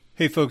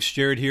Hey folks,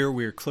 Jared here.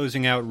 We are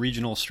closing out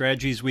Regional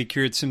Strategies Week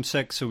here at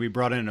CIMSEC, so we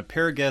brought in a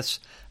pair of guests,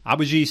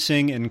 Abhijit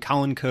Singh and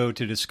Colin Koh,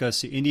 to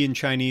discuss the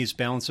Indian-Chinese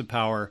balance of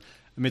power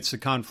amidst the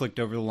conflict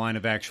over the line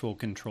of actual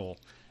control.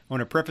 I want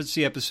to preface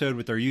the episode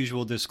with our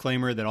usual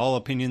disclaimer that all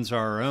opinions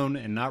are our own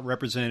and not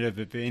representative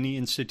of any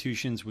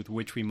institutions with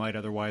which we might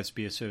otherwise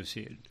be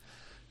associated.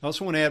 I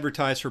also want to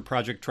advertise for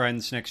Project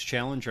Trident's next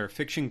challenge, our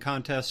fiction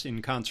contest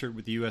in concert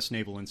with the U.S.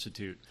 Naval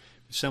Institute.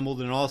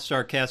 Assembled an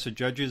all-star cast of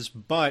judges,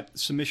 but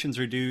submissions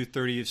are due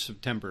 30th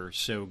September,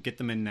 so get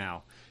them in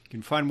now. You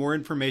can find more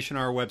information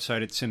on our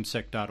website at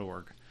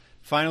cimsec.org.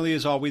 Finally,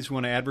 as always, we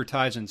want to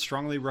advertise and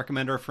strongly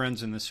recommend our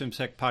friends in the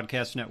CIMSEC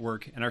Podcast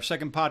Network and our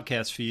second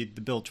podcast feed,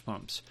 The Bilge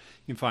Pumps.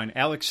 You can find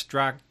Alex,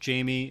 Strzok,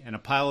 Jamie, and a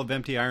pile of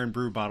empty iron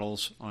brew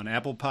bottles on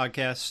Apple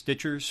Podcasts,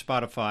 Stitcher,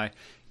 Spotify,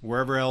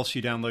 wherever else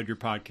you download your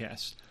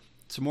podcasts.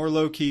 It's a more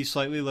low-key,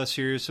 slightly less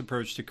serious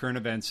approach to current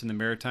events in the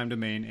maritime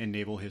domain and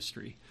naval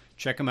history.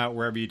 Check them out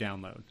wherever you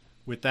download.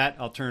 With that,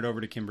 I'll turn it over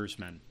to Kimber's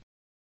Men.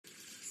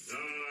 You're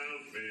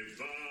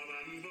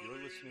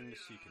listening to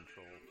Sea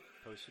Control,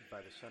 hosted by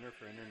the Center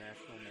for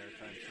International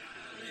Maritime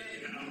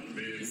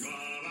Security.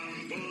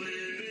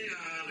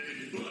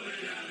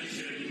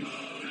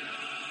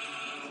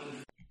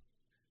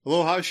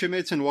 Aloha,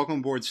 shipmates, and welcome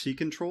aboard Sea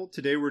Control.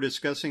 Today we're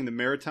discussing the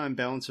maritime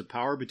balance of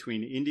power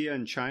between India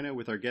and China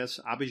with our guests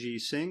Abhijit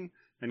Singh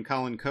and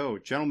Colin Koh.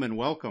 Gentlemen,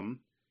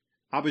 welcome.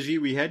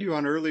 Abhijit, we had you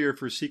on earlier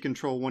for Sea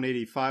Control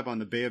 185 on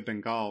the Bay of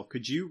Bengal.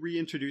 Could you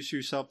reintroduce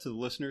yourself to the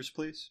listeners,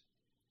 please?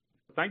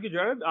 Thank you,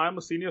 Jared. I'm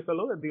a senior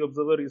fellow at the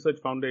Observer Research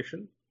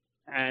Foundation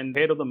and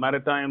head of the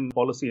Maritime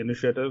Policy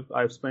Initiative.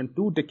 I've spent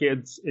 2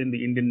 decades in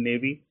the Indian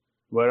Navy,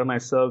 wherein I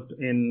served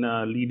in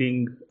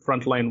leading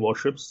frontline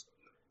warships.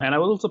 And I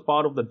was also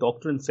part of the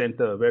Doctrine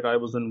Center, where I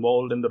was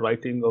involved in the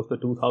writing of the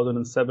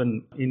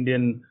 2007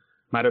 Indian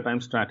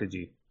Maritime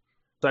Strategy.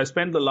 So I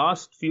spent the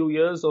last few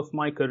years of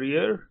my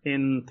career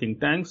in think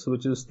tanks,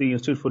 which is the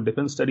Institute for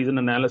Defense Studies and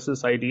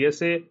Analysis,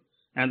 IDSA,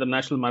 and the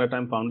National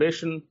Maritime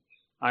Foundation.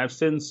 I have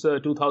since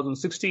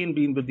 2016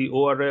 been with the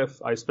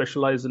ORF. I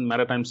specialize in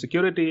maritime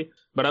security,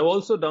 but I've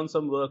also done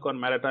some work on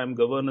maritime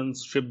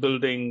governance,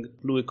 shipbuilding,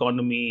 blue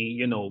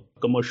economy,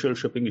 commercial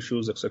shipping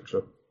issues,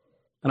 etc.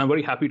 And I'm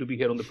very happy to be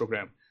here on the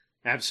program.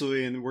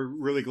 Absolutely, and we're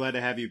really glad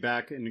to have you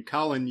back. And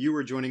Colin, you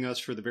were joining us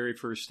for the very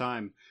first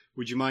time.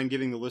 Would you mind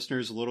giving the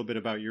listeners a little bit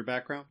about your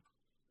background?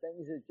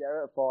 Thanks,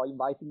 Jared, for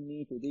inviting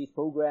me to this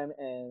program,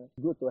 and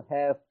good to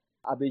have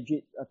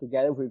Abhijit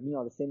together with me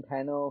on the same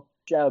panel.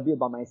 Share a bit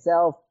about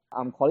myself.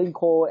 I'm Colin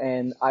Koh,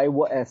 and I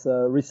work as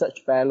a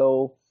research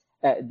fellow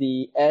at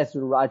the S.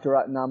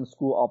 Rajaratnam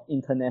School of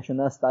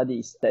International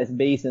Studies that is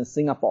based in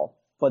Singapore.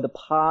 For the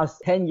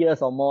past 10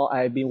 years or more,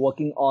 I've been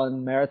working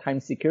on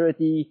maritime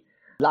security,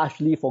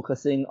 largely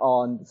focusing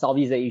on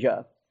Southeast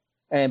Asia.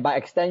 And by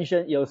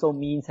extension, it also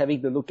means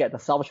having to look at the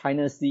South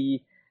China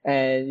Sea.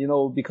 And,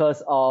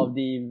 because of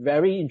the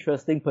very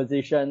interesting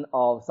position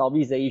of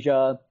Southeast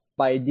Asia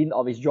by dint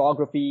of its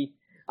geography,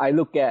 I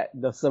look at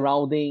the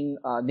surrounding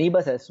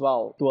neighbors as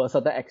well to a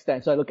certain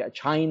extent. So I look at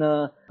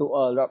China to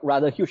a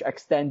rather huge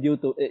extent due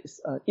to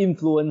its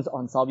influence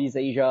on Southeast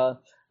Asia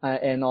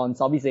and on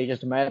Southeast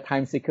Asia's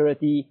maritime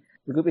security.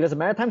 Because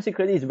maritime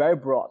security is very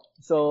broad.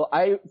 So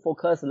I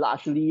focus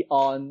largely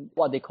on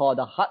what they call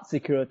the hard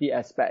security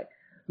aspect,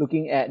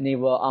 looking at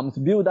naval arms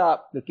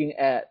build-up, looking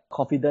at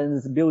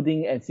confidence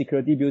building and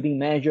security building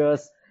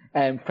measures,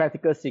 and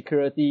practical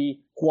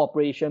security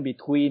cooperation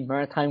between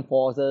maritime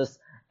forces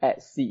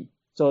at sea.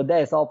 So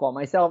that is all for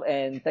myself,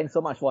 and thanks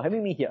so much for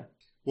having me here.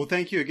 Well,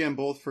 thank you again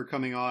both for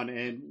coming on.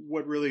 And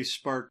what really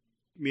sparked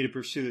me to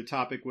pursue the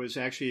topic was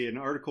actually an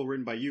article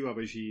written by you,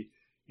 Abhijit,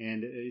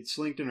 and it's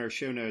linked in our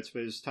show notes,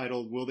 but it's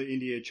titled, "Will the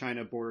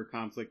India-China Border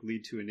Conflict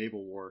Lead to a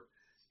Naval War?"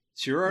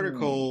 So your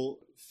article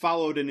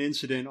followed an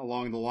incident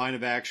along the line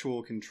of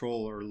actual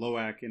control, or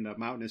LOAC, in the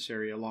mountainous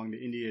area along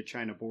the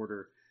India-China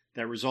border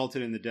that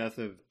resulted in the death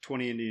of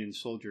 20 Indian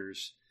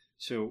soldiers.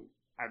 So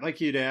I'd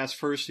like you to ask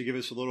first to give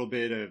us a little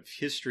bit of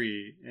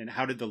history and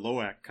how did the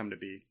LOAC come to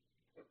be?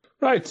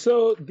 Right.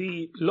 So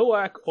the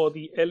LOAC, or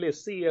the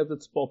LAC as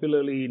it's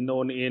popularly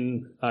known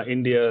in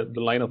India, the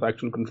line of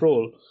actual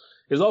control,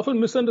 is often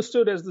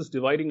misunderstood as this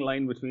dividing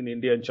line between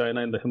India and China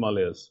in the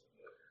Himalayas.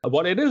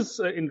 What it is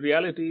in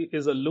reality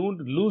is a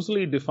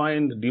loosely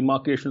defined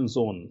demarcation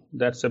zone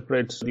that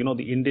separates,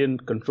 the Indian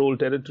controlled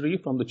territory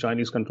from the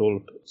Chinese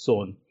controlled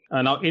zone.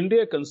 Now,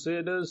 India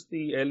considers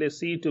the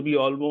LAC to be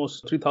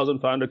almost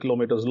 3,500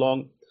 kilometers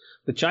long.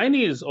 The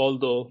Chinese,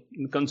 although,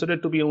 consider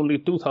it to be only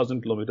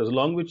 2,000 kilometers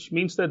long, which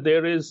means that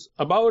there is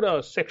about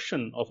a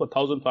section of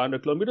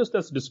 1,500 kilometers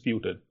that's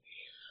disputed.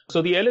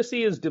 So the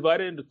LAC is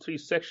divided into 3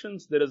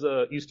 sections. There is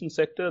an eastern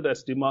sector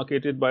that's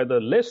demarcated by the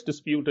less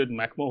disputed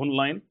McMahon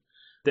line.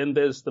 Then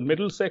there's the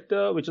middle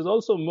sector, which is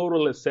also more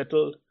or less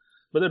settled.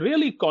 But the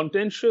really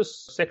contentious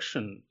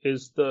section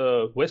is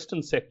the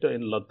western sector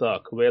in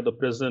Ladakh, where the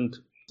present,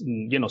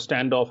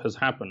 standoff has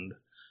happened.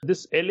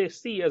 This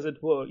LAC, as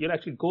it were,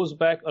 actually goes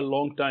back a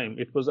long time.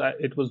 It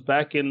was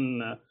back in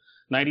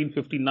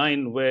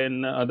 1959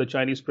 when the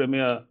Chinese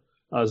premier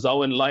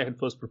Zhou Enlai had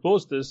first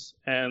proposed this,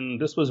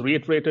 and this was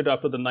reiterated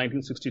after the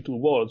 1962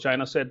 war.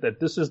 China said that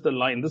this is the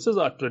line, this is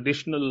our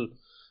traditional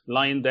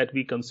line that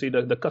we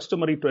consider, the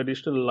customary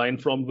traditional line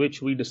from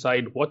which we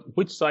decide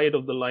which side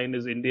of the line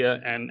is India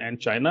and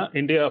China.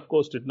 India, of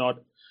course, did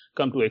not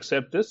come to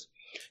accept this.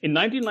 In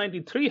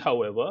 1993,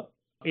 however,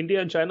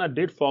 India and China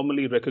did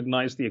formally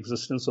recognize the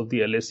existence of the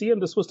LAC,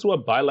 and this was through a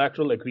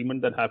bilateral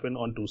agreement that happened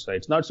on two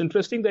sides. Now, it's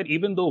interesting that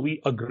even though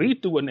we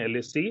agreed to an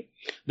LAC,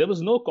 there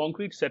was no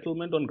concrete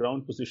settlement on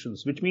ground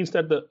positions, which means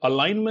that the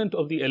alignment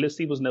of the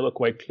LAC was never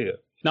quite clear.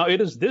 Now,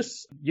 it is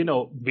this,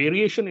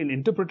 variation in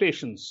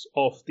interpretations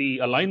of the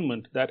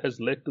alignment that has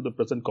led to the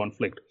present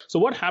conflict. So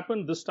what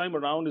happened this time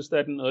around is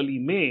that in early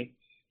May,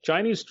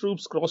 Chinese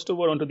troops crossed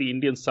over onto the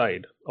Indian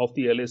side of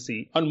the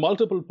LAC on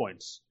multiple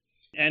points.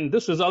 And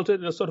this resulted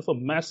in a sort of a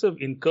massive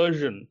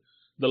incursion,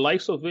 the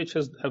likes of which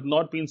have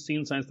not been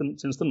seen since the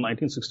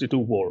 1962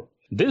 war.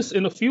 This,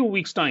 in a few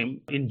weeks'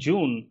 time, in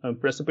June,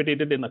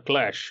 precipitated in a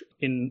clash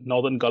in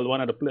northern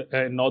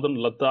northern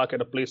Ladakh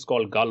at a place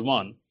called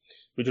Galwan,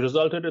 which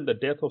resulted in the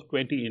death of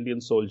 20 Indian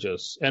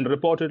soldiers and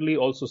reportedly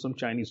also some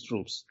Chinese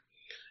troops.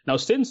 Now,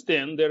 since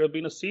then, there have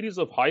been a series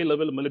of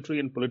high-level military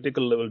and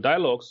political level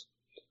dialogues,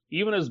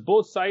 even as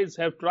both sides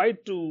have tried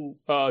to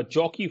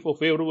jockey for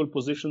favorable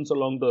positions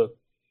along the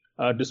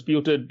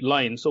disputed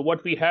line. So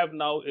what we have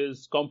now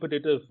is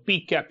competitive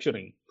peak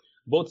capturing.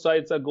 Both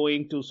sides are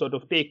going to sort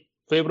of take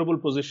favorable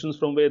positions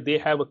from where they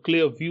have a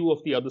clear view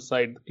of the other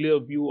side, clear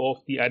view of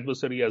the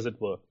adversary, as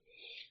it were.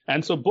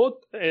 And so both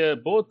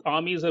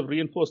armies have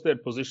reinforced their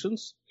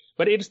positions,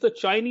 but it's the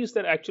Chinese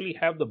that actually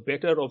have the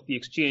better of the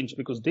exchange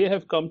because they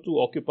have come to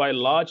occupy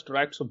large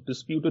tracts of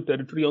disputed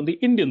territory on the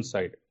Indian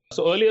side.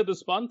 So earlier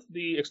this month,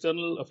 the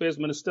External Affairs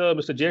Minister,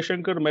 Mr.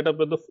 Jaishankar, met up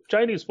with the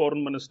Chinese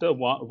Foreign Minister,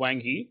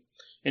 Wang Yi,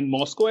 in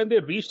Moscow, and they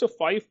reached a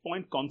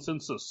 5-point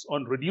consensus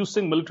on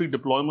reducing military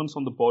deployments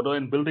on the border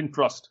and building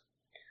trust.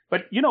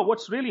 But,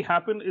 what's really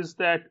happened is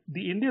that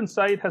the Indian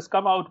side has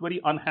come out very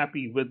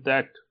unhappy with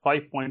that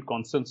 5-point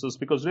consensus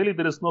because really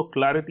there is no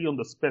clarity on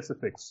the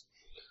specifics,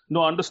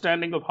 no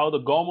understanding of how the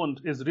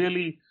government is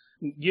really,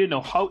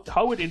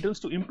 how it intends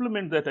to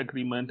implement that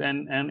agreement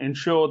and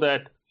ensure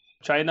that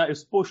China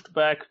is pushed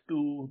back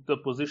to the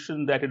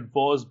position that it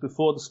was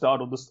before the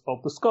start of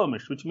the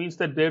skirmish, which means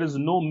that there is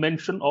no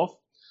mention of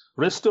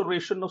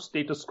restoration of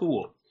status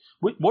quo.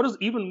 What is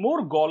even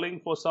more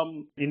galling for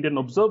some Indian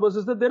observers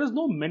is that there is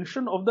no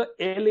mention of the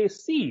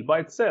LAC by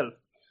itself.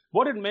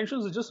 What it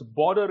mentions is just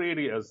border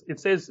areas. It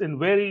says in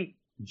very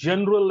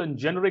general and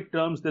generic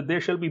terms that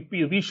there shall be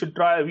peace.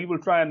 We will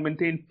try and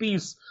maintain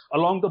peace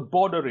along the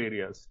border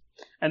areas.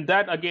 And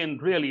that, again,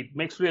 really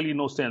makes really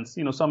no sense.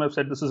 Some have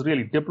said this is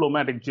really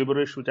diplomatic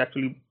gibberish, which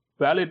actually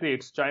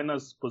validates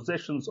China's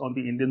possessions on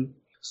the Indian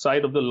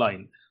side of the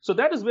line. So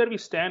that is where we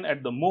stand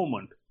at the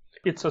moment.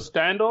 It's a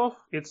standoff.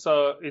 It's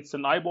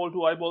an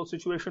eyeball-to-eyeball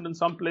situation in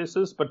some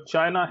places, but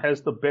China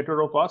has the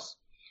better of us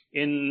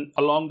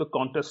along the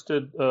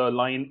contested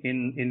line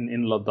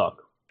in Ladakh.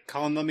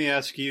 Colin, let me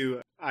ask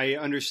you, I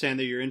understand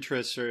that your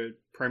interests are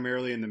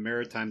primarily in the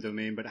maritime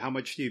domain, but how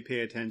much do you pay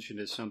attention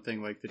to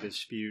something like the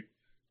dispute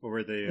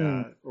over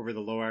the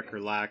Loak or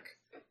Lac,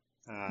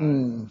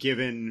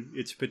 given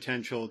its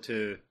potential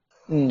to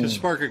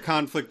spark a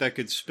conflict that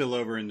could spill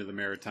over into the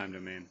maritime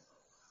domain?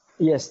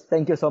 Yes,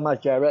 thank you so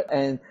much, Jared.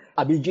 And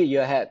Abhijit, you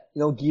had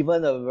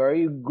given a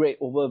very great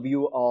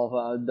overview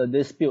of the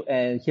dispute,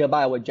 and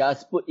hereby I will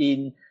just put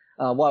in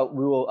what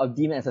we will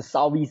deem as a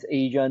Southeast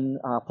Asian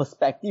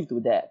perspective to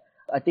that.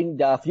 I think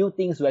there are a few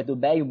things we have to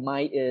bear in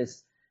mind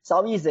is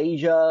Southeast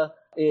Asia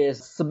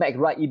is smack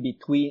right in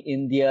between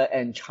India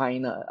and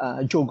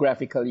China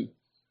geographically.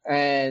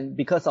 And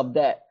because of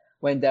that,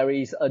 when there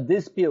is a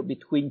dispute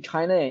between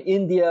China and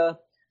India,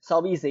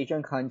 Southeast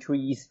Asian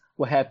countries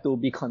will have to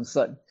be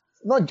concerned.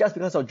 Not just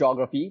because of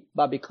geography,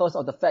 but because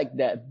of the fact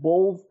that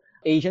both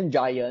Asian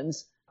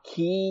giants,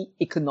 key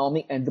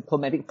economic and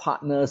diplomatic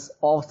partners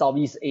of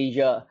Southeast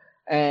Asia.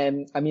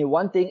 And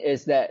one thing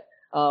is that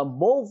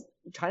both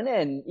China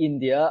and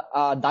India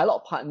are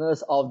dialogue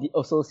partners of the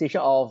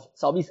Association of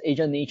Southeast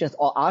Asian Nations,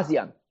 or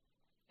ASEAN.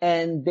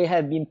 And they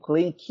have been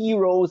playing key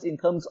roles in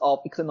terms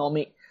of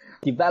economic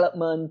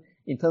development,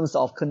 in terms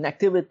of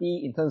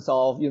connectivity, in terms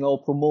of,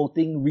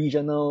 promoting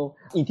regional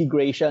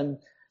integration.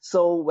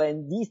 So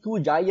when these two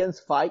giants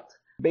fight,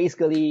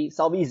 basically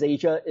Southeast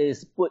Asia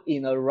is put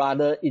in a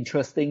rather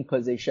interesting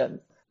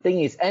position. Thing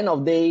is, end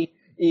of day,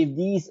 if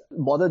this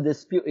border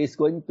dispute is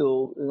going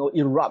to,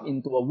 erupt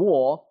into a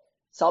war,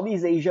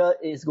 Southeast Asia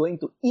is going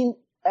to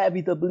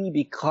inevitably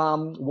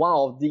become one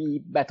of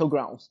the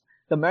battlegrounds.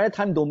 The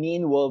maritime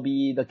domain will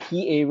be the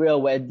key area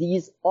where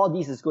all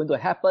this is going to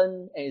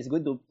happen, and it's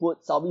going to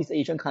put Southeast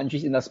Asian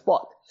countries in a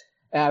spot.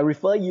 And I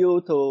refer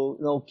you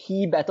to,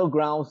 key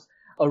battlegrounds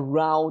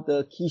around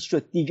the key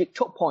strategic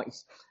choke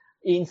points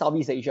in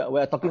Southeast Asia.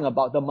 We're talking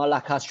about the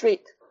Malacca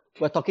Strait.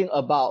 We're talking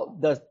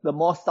about the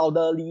more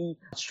southerly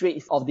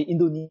straits of the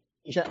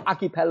Indonesian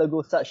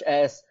archipelago, such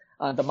as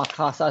the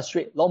Makassar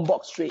Strait,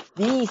 Lombok Strait.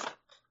 These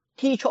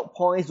key choke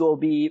points will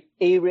be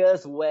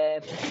areas where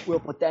we'll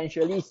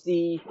potentially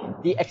see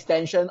the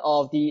extension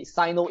of the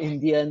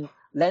Sino-Indian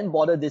land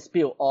border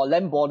dispute or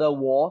land border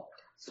war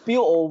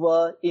spill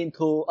over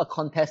into a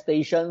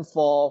contestation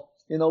for,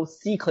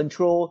 sea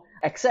control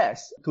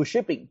access to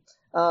shipping.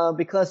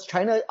 Because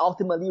China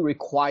ultimately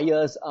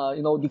requires,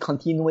 the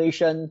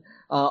continuation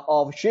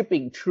of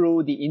shipping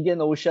through the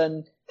Indian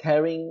Ocean,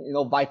 carrying,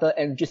 vital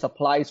energy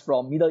supplies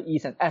from Middle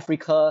East and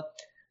Africa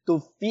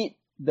to feed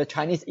the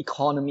Chinese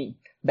economy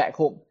back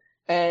home.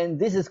 And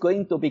this is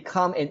going to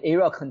become an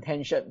area of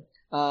contention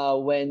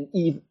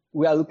if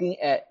we are looking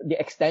at the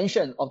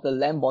extension of the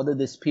land border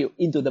dispute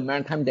into the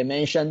maritime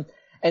dimension.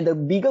 And the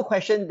bigger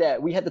question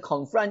that we have to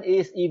confront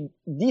is, if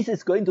this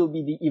is going to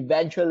be the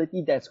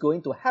eventuality that's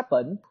going to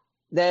happen,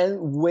 then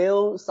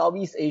will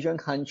Southeast Asian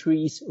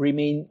countries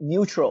remain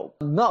neutral?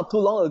 Not too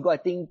long ago, I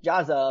think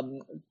just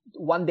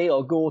 1 day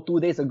ago, 2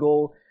 days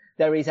ago,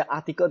 there is an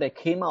article that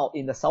came out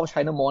in the South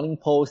China Morning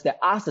Post that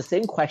asked the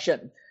same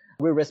question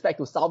with respect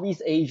to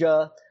Southeast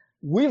Asia,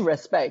 with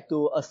respect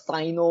to a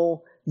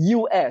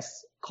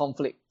Sino-US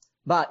conflict.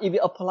 But if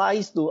it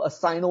applies to a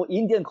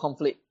Sino-Indian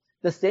conflict,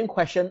 the same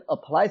question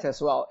applies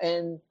as well.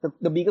 And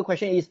the bigger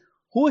question is,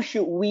 what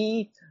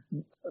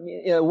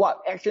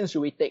actions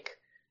should we take?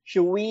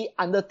 Should we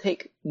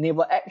undertake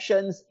naval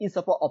actions in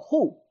support of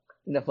who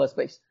in the first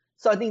place?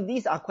 So I think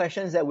these are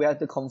questions that we have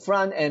to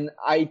confront, and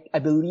I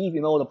believe,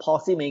 the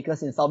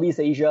policymakers in Southeast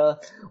Asia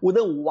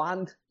wouldn't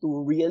want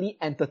to really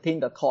entertain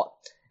the thought.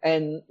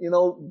 And,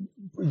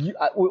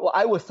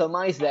 I would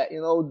surmise that,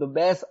 the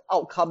best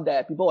outcome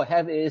that people will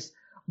have is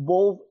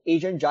both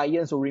Asian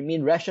giants will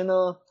remain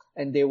rational,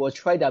 and they will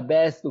try their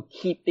best to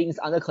keep things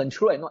under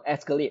control and not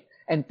escalate.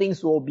 And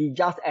things will be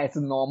just as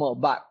normal.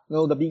 But,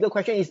 the bigger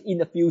question is, in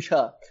the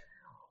future,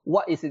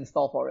 what is in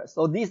store for us?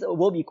 So these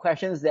will be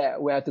questions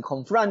that we have to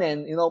confront.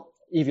 And,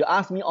 if you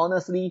ask me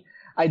honestly,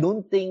 I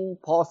don't think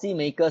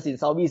policymakers in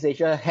Southeast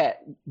Asia had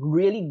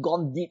really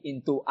gone deep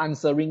into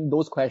answering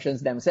those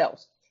questions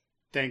themselves.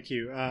 Thank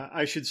you.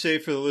 I should say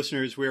for the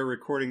listeners, we're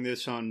recording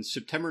this on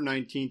September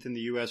 19th in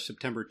the U.S.,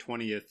 September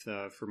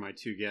 20th for my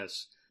two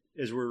guests.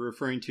 As we're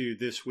referring to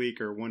this week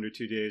or 1 to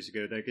 2 days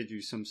ago, that gives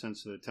you some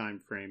sense of the time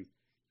frame.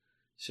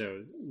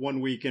 So 1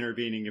 week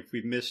intervening, if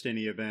we've missed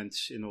any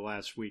events in the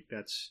last week,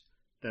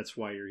 that's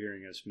why you're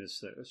hearing us miss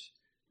those.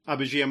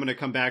 Abhijit, I'm going to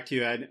come back to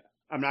you.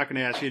 I'm not going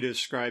to ask you to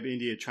describe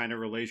India-China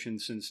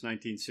relations since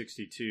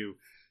 1962,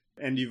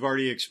 and you've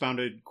already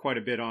expounded quite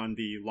a bit on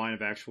the line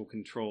of actual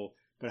control.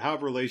 But how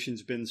have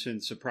relations been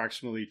since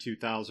approximately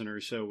 2000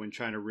 or so, when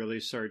China really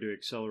started to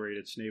accelerate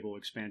its naval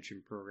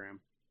expansion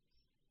program?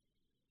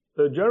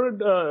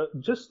 Jared,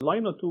 just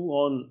line or two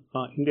on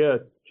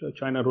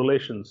India-China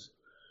relations.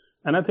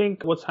 And I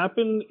think what's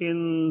happened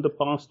in the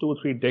past 2 or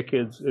 3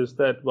 decades is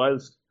that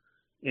whilst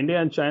India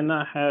and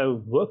China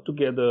have worked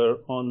together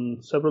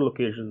on several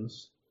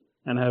occasions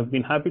and have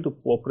been happy to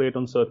cooperate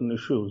on certain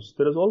issues,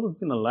 there has always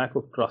been a lack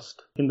of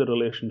trust in the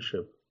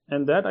relationship.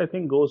 And that, I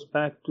think, goes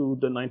back to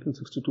the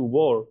 1962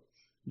 war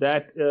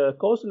that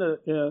caused,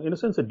 in a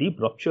sense, a deep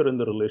rupture in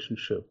the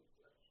relationship.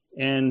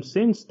 And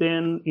since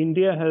then,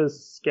 India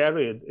has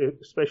carried,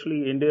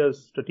 especially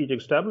India's strategic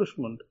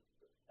establishment,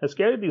 has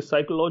carried these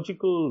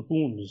psychological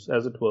wounds,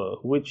 as it were,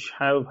 which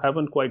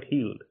haven't quite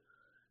healed.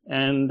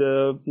 And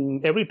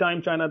every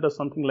time China does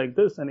something like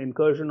this, an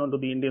incursion onto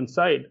the Indian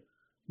side,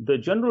 the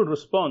general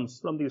response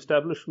from the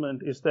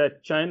establishment is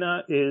that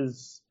China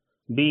is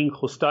being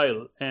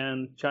hostile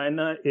and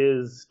China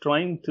is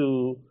trying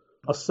to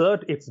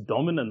assert its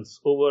dominance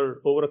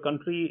over a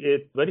country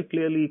it very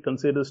clearly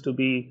considers to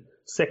be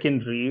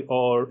secondary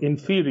or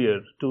inferior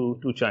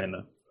to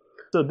China.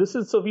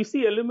 So we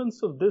see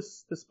elements of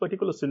this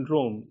particular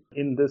syndrome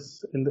in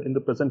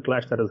the present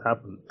clash that has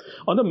happened.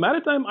 On the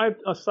maritime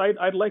side,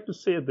 I'd like to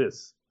say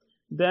this,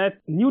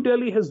 that New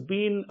Delhi has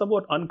been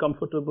somewhat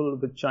uncomfortable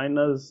with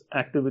China's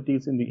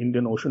activities in the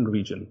Indian Ocean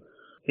region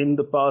for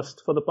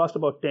the past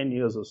about 10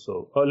 years or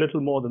so, a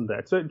little more than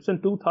that. So it's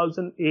in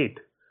 2008,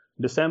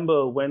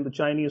 December, when the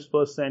Chinese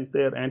first sent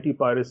their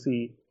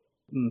anti-piracy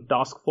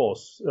task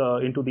force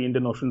into the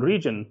Indian Ocean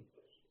region.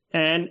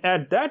 And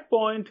at that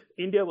point,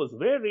 India was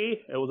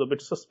wary. It was a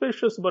bit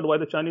suspicious about why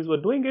the Chinese were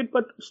doing it,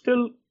 but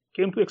still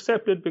came to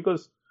accept it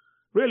because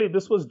really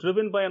this was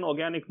driven by an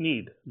organic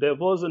need. There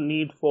was a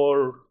need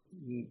for,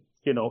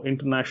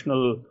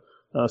 international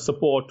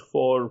support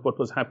for what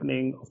was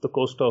happening off the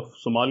coast of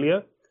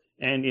Somalia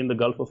and in the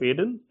Gulf of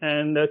Aden.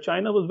 And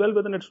China was well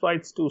within its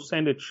rights to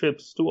send its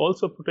ships to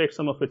also protect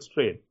some of its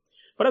trade.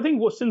 But I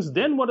think since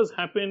then what has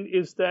happened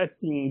is that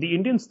the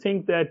Indians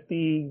think that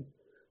the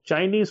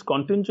Chinese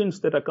contingents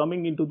that are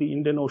coming into the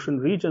Indian Ocean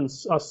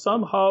regions are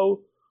somehow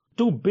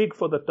too big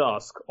for the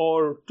task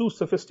or too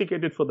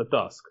sophisticated for the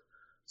task.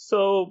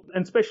 So,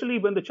 and especially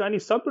when the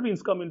Chinese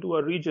submarines come into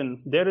a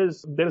region, there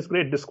is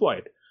great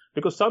disquiet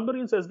because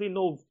submarines, as we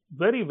know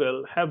very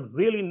well, have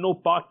really no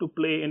part to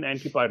play in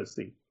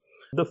anti-piracy.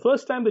 The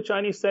first time the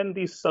Chinese sent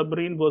these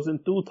submarines was in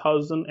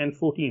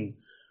 2014.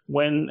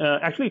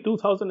 Actually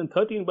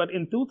 2013, but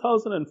in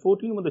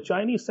 2014, when the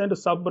Chinese sent a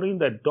submarine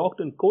that docked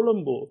in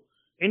Colombo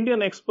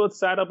Indian experts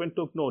sat up and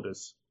took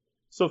notice.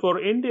 So for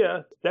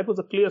India, that was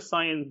a clear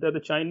sign that the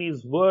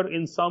Chinese were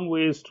in some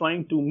ways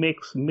trying to make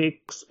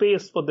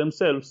space for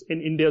themselves in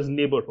India's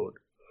neighborhood.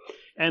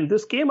 And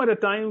this came at a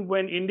time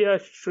when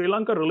India-Sri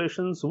Lanka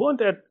relations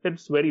weren't at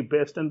its very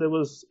best. And there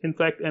was, in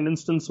fact, an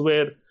instance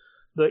where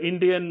the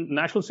Indian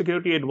National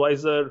Security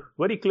Advisor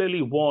very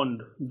clearly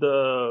warned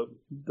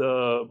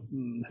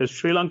his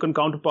Sri Lankan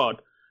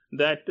counterpart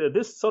that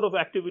this sort of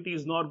activity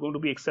is not going to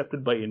be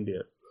accepted by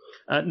India.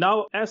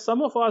 Now, as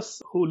some of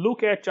us who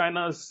look at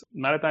China's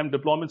maritime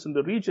deployments in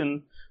the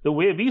region, the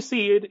way we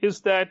see it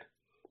is that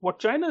what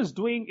China is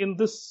doing in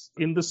this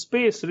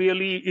space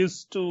really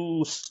is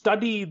to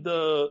study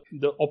the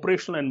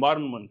operational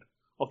environment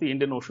of the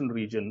Indian Ocean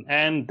region.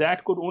 And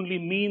that could only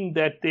mean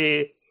that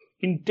they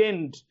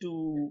intend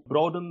to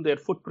broaden their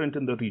footprint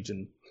in the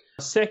region.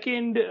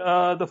 Second,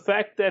 the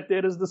fact that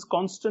there is this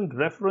constant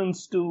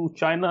reference to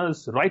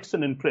China's rights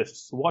and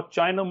interests, what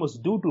China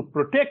must do to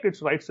protect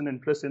its rights and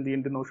interests in the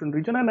Indian Ocean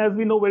region. And as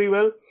we know very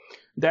well,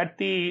 that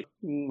the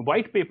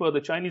white paper,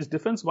 the Chinese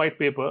defense white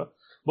paper,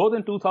 both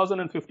in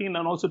 2015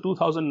 and also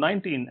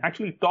 2019,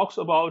 actually talks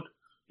about,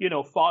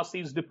 far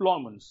seas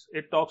deployments.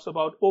 It talks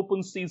about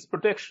open seas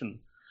protection.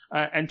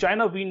 And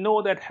China, we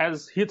know that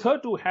has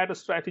hitherto had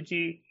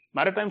a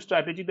maritime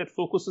strategy that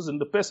focuses in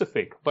the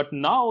Pacific. But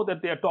now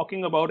that they are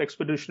talking about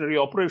expeditionary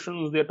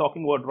operations, they're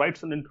talking about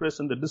rights and interests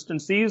in the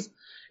distant seas,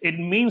 it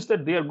means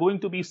that they are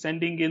going to be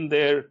sending in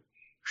their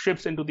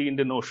ships into the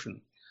Indian Ocean.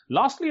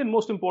 Lastly, and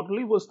most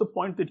importantly, was the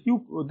point that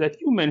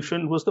you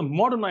mentioned, was the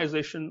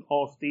modernization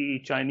of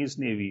the Chinese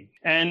Navy.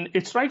 And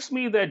it strikes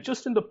me that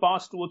just in the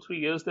past 2 or 3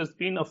 years, there's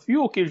been a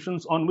few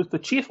occasions on which the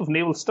Chief of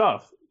Naval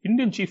Staff,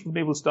 Indian Chief of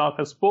Naval Staff,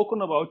 has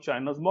spoken about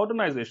China's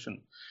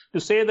modernization, to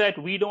say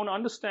that we don't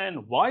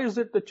understand why is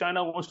it that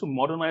China wants to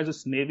modernize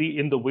its Navy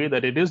in the way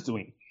that it is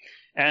doing.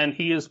 And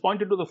he has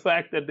pointed to the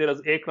fact that there are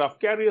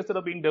aircraft carriers that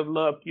are being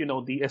developed,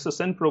 the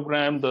SSN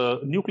program, the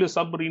nuclear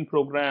submarine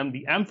program,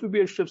 the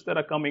amphibious ships that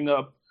are coming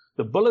up,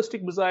 the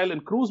ballistic missile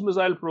and cruise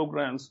missile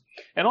programs,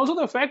 and also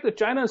the fact that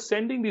China is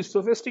sending these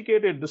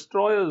sophisticated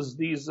destroyers,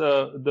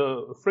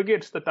 the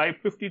frigates, the Type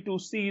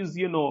 52Cs,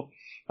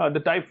 the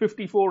Type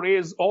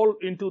 54As, all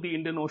into the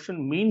Indian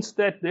Ocean, means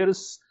that there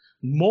is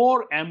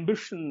more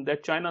ambition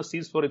that China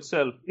sees for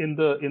itself in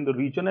the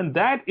region, and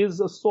that is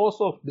a source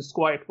of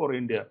disquiet for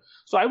India.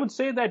 So I would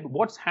say that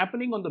what's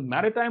happening on the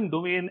maritime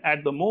domain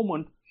at the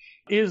moment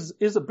is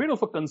a bit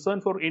of a concern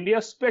for India,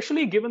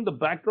 especially given the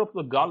backdrop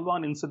of the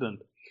Galwan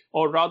incident,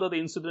 or rather the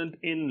incident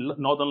in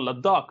northern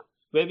Ladakh,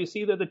 where we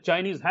see that the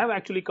Chinese have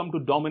actually come to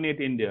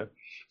dominate India.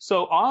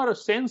 So our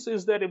sense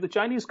is that if the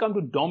Chinese come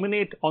to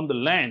dominate on the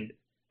land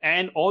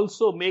and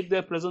also make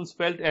their presence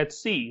felt at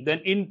sea,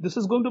 then this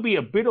is going to be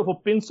a bit of a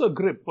pincer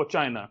grip for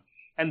China.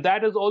 And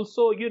that is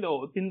also, in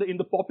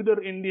the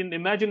popular Indian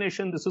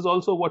imagination, this is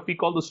also what we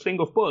call the string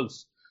of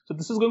pearls. So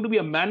this is going to be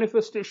a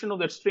manifestation of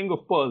that string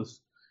of pearls.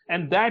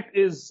 And that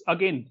is,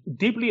 again,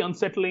 deeply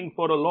unsettling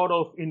for a lot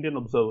of Indian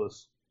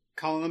observers.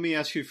 Colin, let me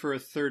ask you for a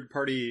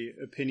third-party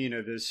opinion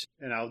of this,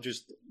 and I'll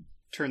just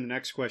turn the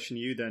next question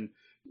to you then.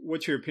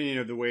 What's your opinion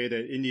of the way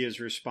that India has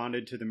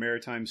responded to the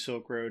Maritime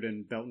Silk Road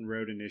and Belt and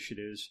Road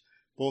initiatives,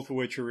 both of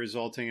which are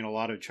resulting in a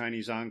lot of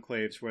Chinese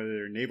enclaves, whether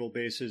they're naval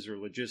bases or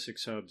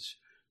logistics hubs,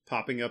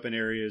 popping up in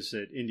areas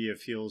that India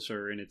feels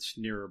are in its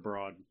near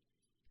abroad?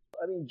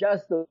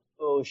 Just to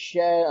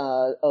share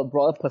a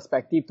broader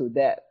perspective to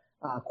that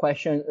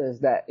question is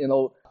that,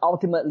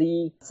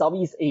 ultimately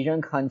Southeast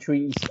Asian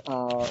countries,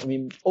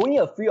 only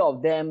a few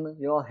of them,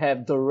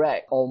 have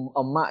direct or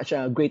a much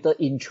greater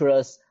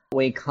interest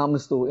when it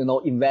comes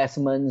to,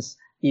 investments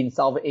in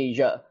South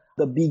Asia.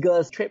 The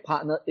biggest trade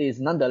partner is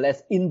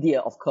nonetheless India,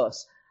 of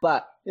course.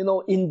 But,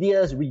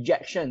 India's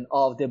rejection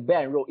of the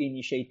Belt and Road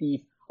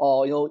Initiative,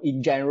 or,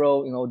 in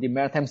general, the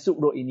Maritime Silk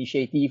Road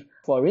Initiative,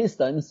 for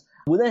instance,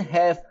 wouldn't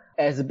have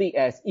as big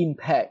as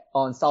impact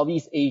on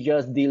Southeast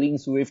Asia's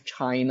dealings with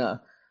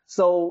China.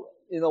 So,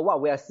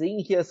 what we are seeing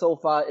here so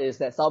far is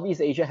that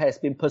Southeast Asia has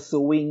been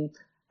pursuing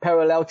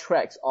parallel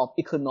tracks of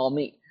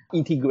economic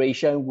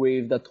integration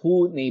with the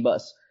two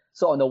neighbors.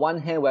 So on the one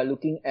hand, we're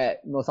looking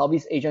at,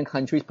 Southeast Asian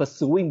countries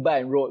pursuing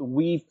Belt and Road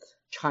with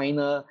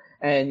China,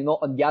 and,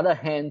 on the other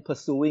hand,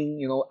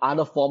 pursuing,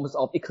 other forms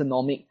of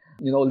economic,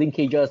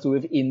 linkages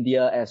with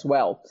India as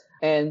well.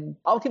 And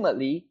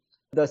ultimately,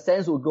 the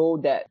sense would go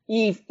that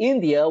if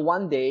India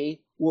one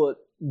day would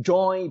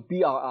join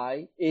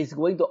BRI, it's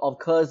going to, of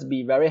course,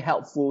 be very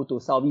helpful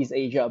to Southeast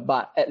Asia.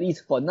 But at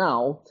least for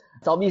now,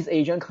 Southeast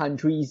Asian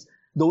countries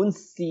don't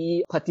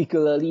see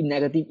particularly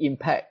negative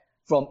impact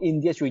from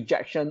India's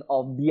rejection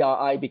of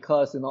BRI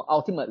because,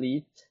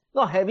 ultimately,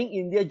 not having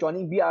India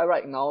joining BRI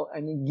right now,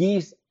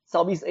 gives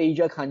Southeast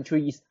Asia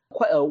countries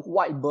quite a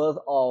wide berth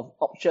of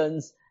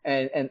options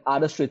and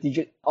other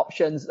strategic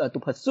options to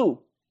pursue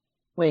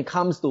when it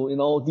comes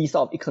to, these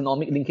sort of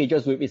economic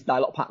linkages with its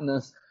dialogue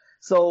partners.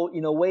 So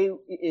in a way,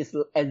 it's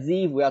as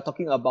if we are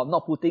talking about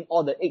not putting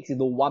all the eggs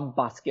into one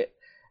basket.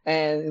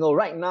 And,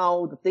 right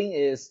now, the thing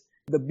is,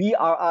 the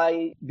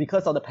BRI,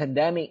 because of the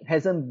pandemic,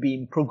 hasn't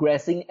been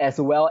progressing as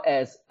well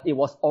as it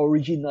was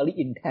originally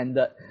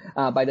intended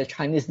by the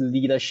Chinese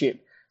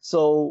leadership.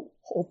 So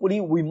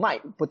hopefully we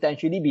might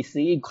potentially be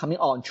seeing coming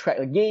on track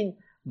again.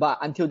 But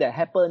until that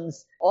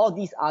happens, all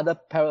these other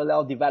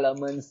parallel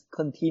developments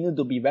continue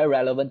to be very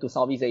relevant to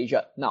Southeast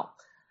Asia. Now,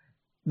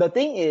 the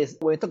thing is,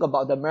 when we talk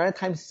about the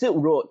Maritime Silk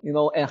Road,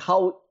 and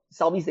how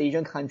Southeast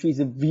Asian countries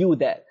view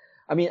that,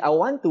 I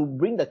want to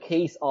bring the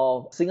case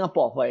of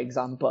Singapore, for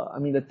example.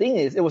 The thing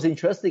is, it was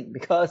interesting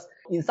because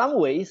in some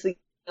ways,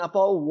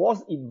 Singapore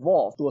was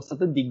involved to a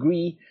certain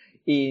degree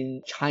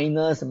in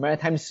China's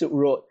Maritime Silk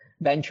Road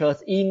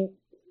ventures in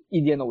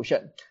Indian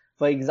Ocean.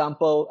 For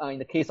example, in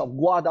the case of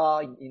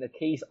Gwadar, in the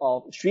case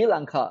of Sri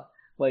Lanka,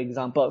 for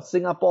example,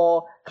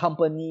 Singapore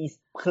companies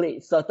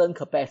played certain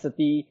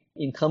capacity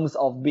in terms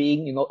of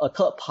being, a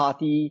third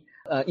party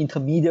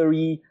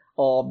intermediary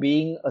or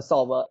being a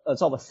sort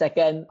of a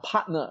second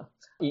partner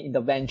in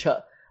the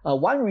venture.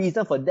 One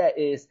reason for that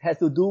has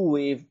to do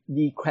with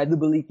the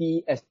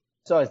credibility as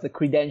well as the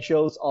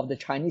credentials of the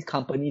Chinese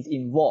companies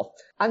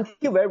involved.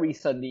 Until very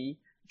recently,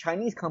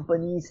 Chinese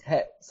companies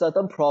had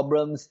certain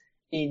problems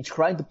in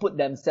trying to put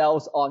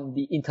themselves on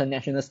the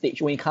international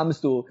stage when it comes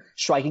to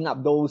striking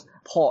up those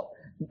port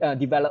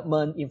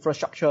development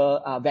infrastructure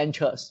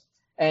ventures.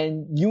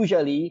 And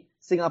usually,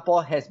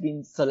 Singapore has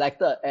been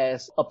selected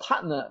as a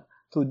partner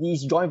to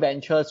these joint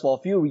ventures for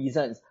a few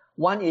reasons.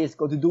 One is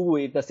got to do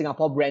with the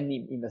Singapore brand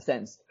name in a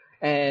sense.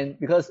 And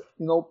because,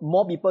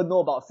 more people know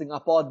about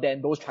Singapore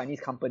than those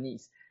Chinese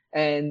companies.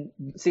 And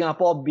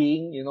Singapore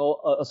being,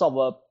 a sort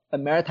of a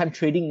maritime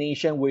trading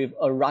nation with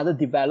a rather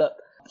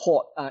developed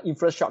port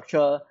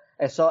infrastructure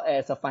as well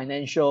as a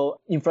financial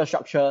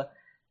infrastructure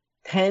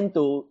tend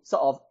to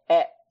sort of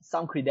add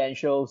some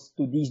credentials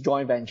to these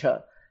joint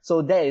venture.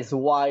 So that is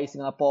why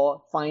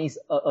Singapore finds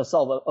a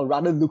sort of a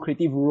rather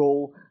lucrative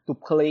role to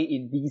play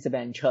in these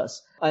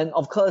ventures. And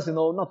of course,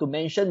 not to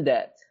mention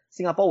that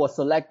Singapore was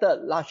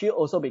selected largely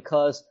also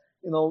because,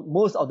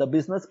 most of the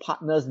business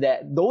partners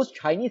that those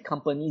Chinese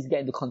companies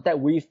get into contact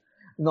with,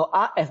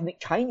 are ethnic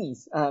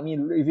Chinese.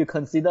 If you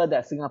consider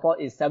that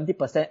Singapore is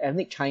 70%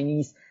 ethnic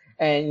Chinese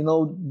and,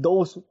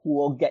 those who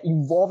will get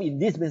involved in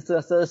these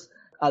businesses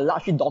are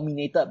largely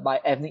dominated by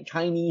ethnic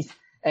Chinese.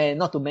 And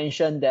not to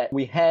mention that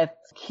we have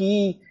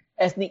key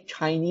ethnic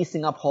Chinese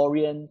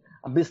Singaporean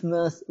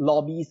business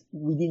lobbies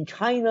within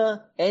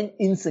China and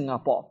in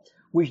Singapore,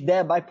 which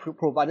thereby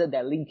provided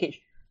that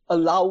linkage,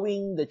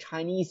 allowing the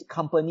Chinese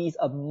companies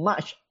a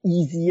much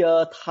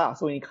easier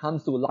task when it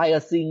comes to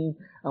liaising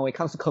and when it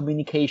comes to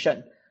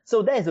communication.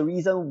 So that is the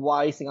reason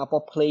why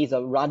Singapore plays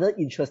a rather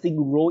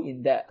interesting role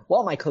in that. One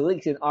of my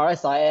colleagues in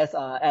RSIS,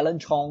 Alan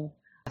Chong,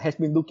 has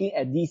been looking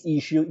at this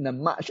issue in a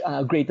much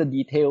greater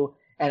detail,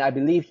 and I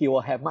believe he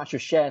will have much to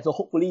share. So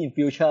hopefully in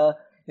future,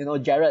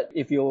 Jared,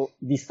 if you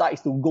decide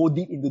to go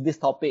deep into this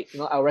topic,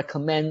 I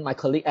recommend my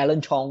colleague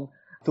Alan Chong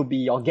to be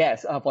your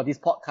guest for this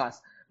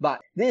podcast.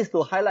 But this is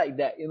to highlight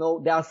that,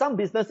 there are some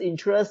business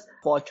interests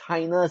for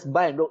China's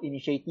Belt and Road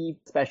Initiative,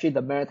 especially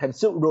the Maritime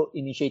Silk Road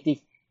Initiative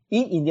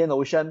in Indian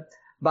Ocean.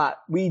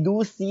 But we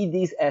do see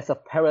this as a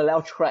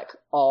parallel track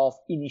of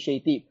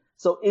initiative.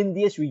 So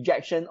India's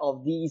rejection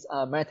of these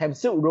Maritime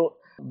Silk Road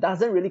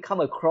doesn't really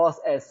come across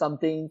as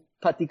something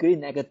particularly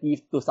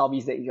negative to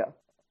Southeast Asia.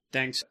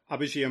 Thanks.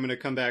 Abhijit, I'm going to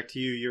come back to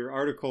you. Your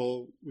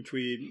article, which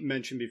we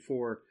mentioned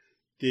before,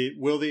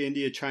 will the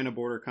India-China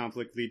border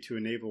conflict lead to a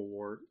naval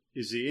war?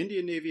 Is the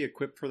Indian Navy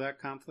equipped for that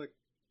conflict?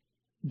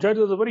 Judge,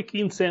 there's a very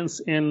keen sense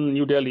in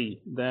New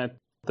Delhi that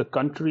the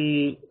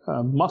country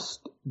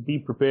must be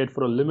prepared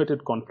for a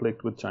limited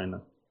conflict with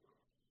China.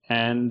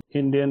 And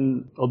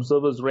Indian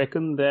observers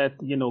reckon that,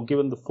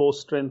 given the force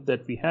strength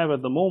that we have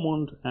at the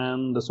moment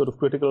and the sort of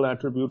critical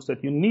attributes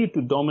that you need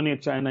to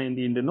dominate China in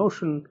the Indian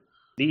Ocean,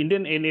 the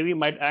Indian Navy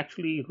might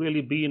actually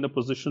really be in a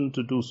position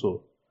to do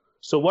so.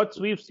 So what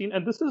we've seen,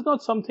 and this is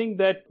not something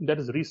that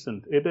is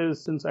recent, it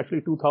is since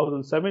actually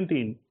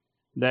 2017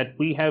 that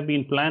we have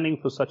been planning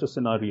for such a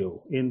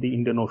scenario in the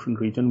Indian Ocean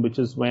region, which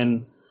is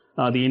when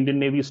the Indian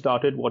Navy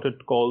started what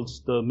it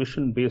calls the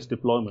mission-based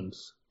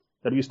deployments.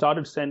 That we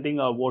started sending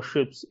our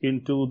warships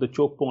into the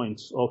choke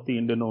points of the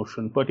Indian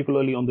Ocean,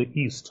 particularly on the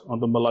east,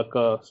 on the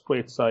Malacca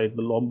Strait side,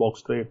 the Lombok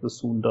Strait, the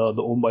Sunda,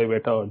 the Mumbai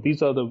Weta.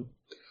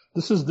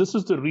 This is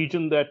the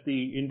region that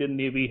the Indian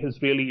Navy is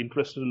really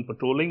interested in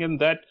patrolling, and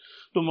that,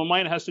 to my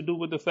mind, has to do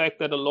with the fact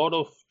that a lot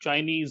of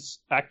Chinese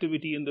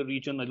activity in the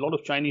region, a lot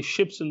of Chinese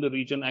ships in the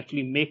region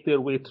actually make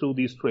their way through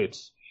these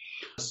straits.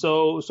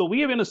 So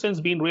we have, in a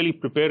sense, been really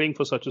preparing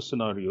for such a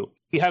scenario.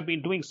 We have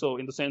been doing so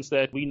in the sense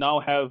that we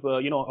now have,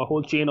 a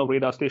whole chain of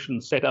radar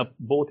stations set up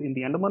both in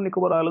the Andaman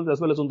Nicobar Islands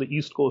as well as on the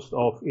east coast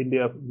of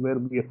India, where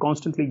we are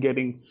constantly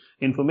getting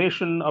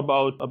information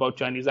about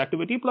Chinese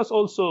activity, plus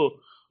also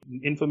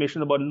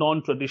information about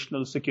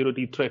non-traditional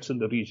security threats in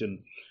the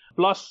region.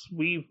 Plus,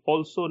 we've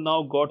also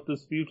now got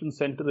this fusion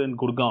center in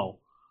Gurgaon,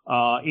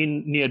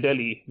 near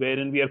Delhi,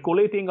 wherein we are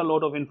collating a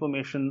lot of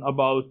information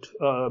about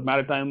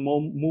maritime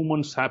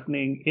movements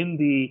happening in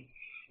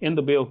in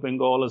the Bay of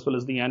Bengal as well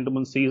as the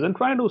Andaman Seas, and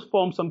trying to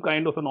form some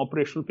kind of an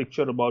operational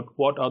picture about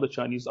what are the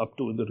Chinese up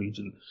to in the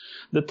region.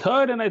 The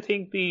third, and I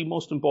think the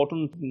most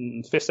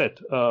important facet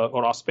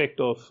or aspect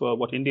of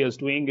what India is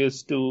doing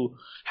is to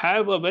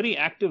have a very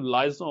active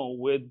liaison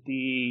with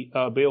the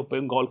Bay of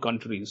Bengal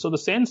countries. So the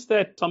sense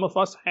that some of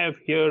us have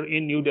here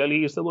in New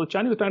Delhi is that what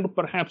Chinese are trying to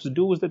perhaps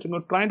do is that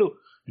trying to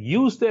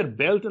use their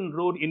Belt and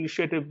Road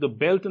initiative, the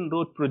Belt and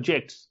Road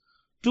projects,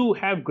 to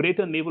have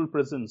greater naval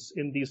presence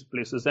in these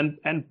places.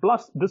 And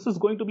plus, this is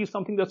going to be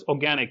something that's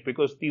organic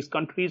because these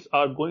countries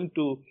are going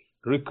to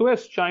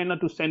request China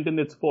to send in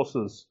its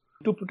forces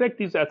to protect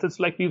these assets,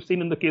 like we've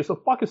seen in the case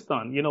of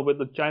Pakistan, with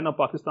the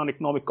China-Pakistan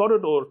economic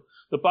corridor.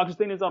 The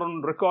Pakistanis are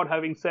on record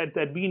having said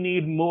that we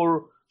need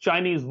more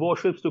Chinese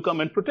warships to come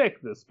and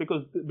protect this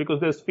because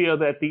there's fear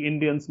that the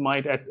Indians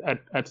might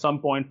at some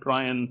point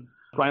try and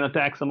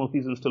attack some of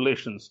these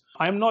installations.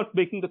 I'm not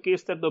making the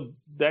case that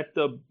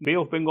the Bay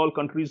of Bengal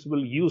countries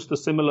will use a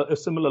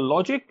similar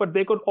logic, but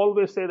they could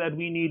always say that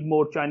we need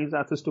more Chinese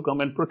assets to come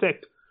and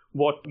protect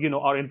what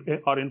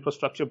our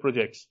infrastructure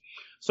projects.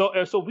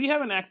 So we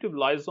have an active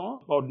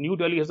liaison, or New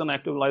Delhi has an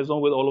active liaison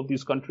with all of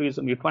these countries,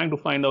 and we're trying to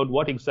find out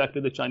what exactly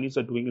the Chinese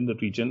are doing in the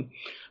region.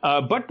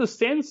 But the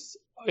sense,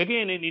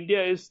 again, in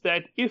India is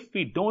that if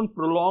we don't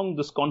prolong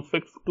this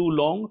conflict for too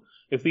long,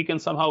 if we can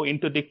somehow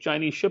interdict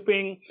Chinese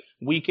shipping,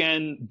 we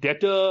can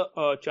deter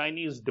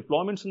Chinese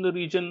deployments in the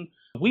region,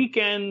 we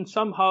can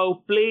somehow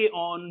play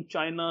on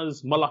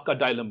China's Malacca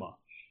dilemma.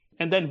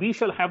 And then we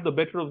shall have the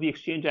better of the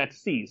exchange at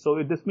sea.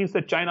 So this means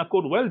that China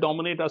could well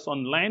dominate us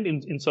on land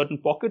in certain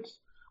pockets,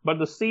 but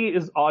the sea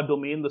is our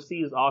domain, the sea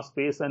is our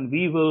space, and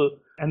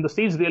the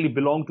seas really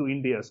belong to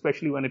India,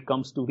 especially when it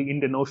comes to the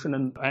Indian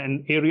Ocean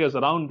and areas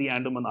around the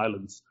Andaman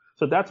Islands.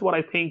 So that's what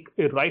I think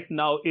right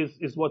now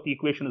is what the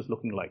equation is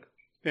looking like.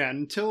 Yeah,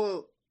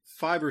 until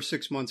 5 or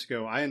 6 months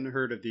ago, I hadn't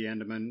heard of the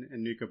Andaman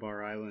and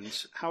Nicobar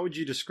Islands. How would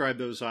you describe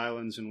those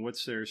islands and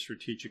what's their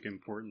strategic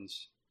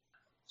importance?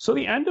 So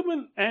the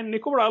Andaman and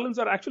Nicobar Islands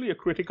are actually a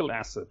critical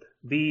asset.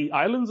 The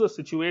islands are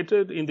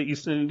situated in the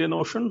Eastern Indian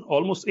Ocean,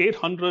 almost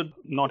 800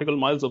 nautical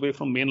miles away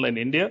from mainland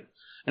India.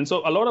 And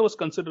so a lot of us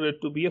consider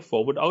it to be a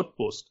forward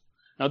outpost.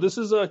 Now, this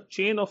is a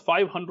chain of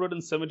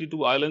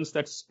 572 islands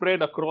that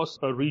spread across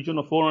a region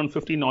of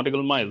 450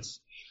 nautical miles.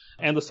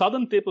 And the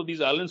southern tip of these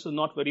islands is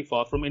not very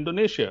far from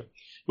Indonesia,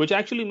 which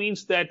actually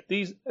means that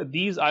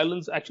these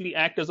islands actually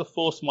act as a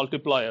force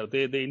multiplier.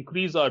 They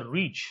increase our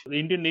reach, the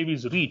Indian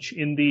Navy's reach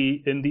in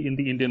the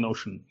Indian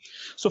Ocean.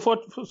 So for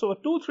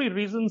 2-3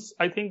 reasons,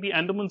 I think the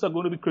Andamans are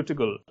going to be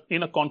critical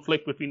in a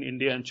conflict between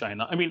India and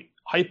China. I mean,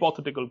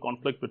 hypothetical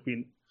conflict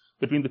between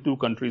the two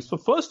countries. So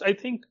first, I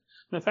think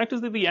the fact is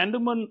that the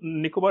Andaman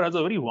Nicobar has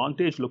a very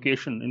vantage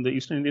location in the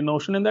Eastern Indian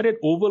Ocean, and that it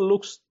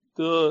overlooks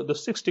the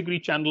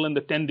 6-degree channel and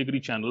the 10-degree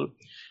channel,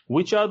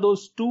 which are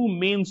those two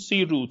main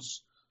sea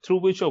routes through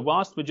which a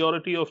vast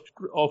majority of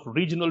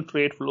regional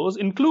trade flows,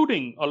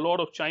 including a lot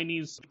of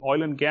Chinese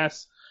oil and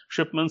gas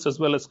shipments as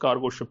well as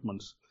cargo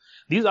shipments.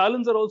 These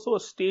islands are also a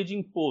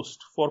staging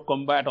post for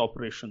combat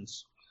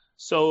operations.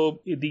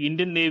 So the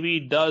Indian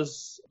Navy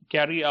does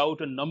carry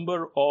out a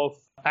number of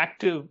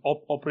active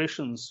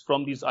operations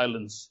from these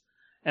islands.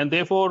 And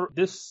therefore,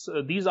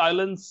 these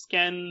islands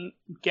can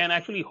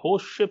actually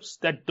host ships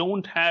that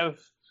don't have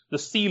the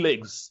sea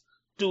legs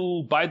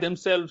to by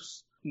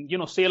themselves,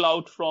 sail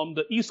out from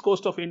the east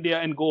coast of India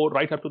and go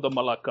right up to the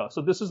Malacca.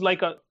 So this is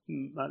like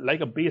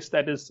a base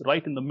that is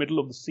right in the middle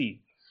of the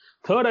sea.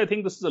 Third, I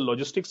think this is a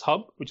logistics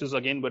hub, which is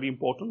again very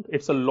important.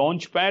 It's a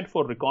launch pad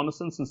for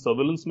reconnaissance and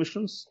surveillance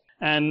missions,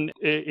 and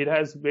it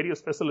has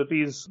various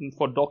facilities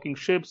for docking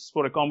ships,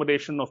 for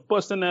accommodation of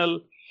personnel,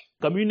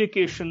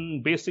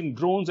 communication, basing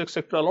drones,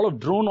 etc. A lot of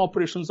drone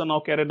operations are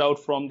now carried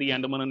out from the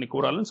Andaman and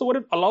Nicobar Islands. So what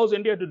it allows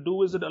India to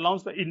do is it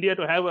allows India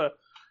to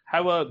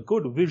have a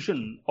good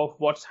vision of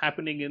what's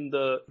happening in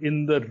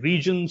the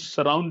regions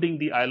surrounding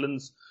the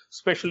islands,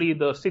 especially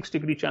the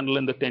 6-degree channel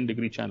and the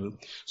 10-degree channel.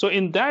 So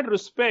in that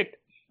respect,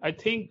 I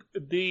think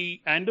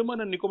the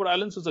Andaman and Nicobar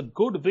Islands is a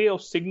good way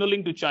of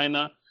signaling to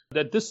China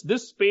that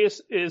this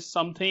space is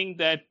something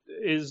that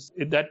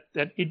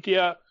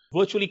India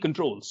virtually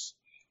controls.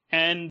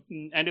 And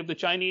if the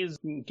Chinese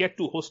get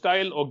too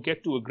hostile or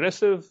get too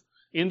aggressive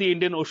in the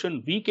Indian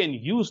Ocean, we can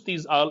use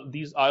these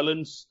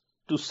islands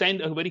to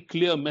send a very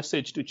clear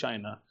message to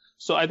China.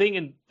 So I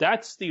think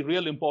that's the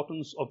real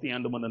importance of the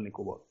Andaman and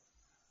Nicobar.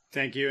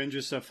 Thank you. And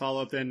just a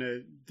follow-up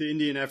then, the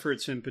Indian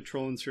efforts in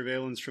patrol and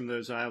surveillance from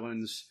those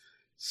islands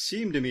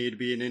seem to me to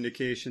be an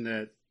indication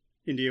that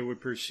India would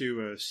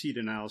pursue a sea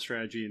denial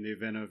strategy in the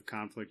event of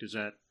conflict. Is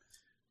that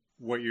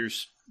what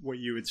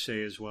you would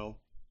say as well?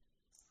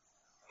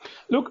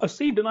 Look, a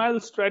sea denial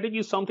strategy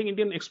is something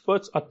Indian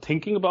experts are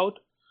thinking about.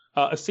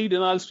 A sea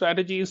denial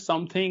strategy is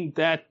something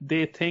that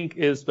they think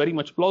is very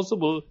much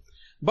plausible.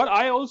 But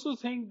I also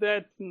think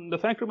that the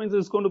fact remains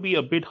it's going to be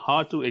a bit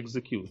hard to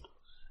execute.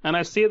 And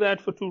I say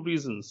that for 2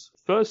 reasons.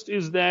 First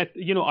is that,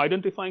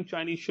 identifying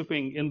Chinese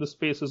shipping in the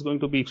space is going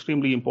to be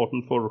extremely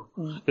important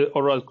going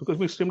to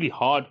be extremely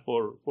hard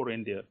for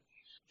India.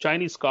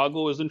 Chinese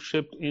cargo isn't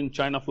shipped in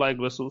China-flagged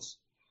vessels.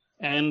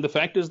 And the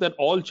fact is that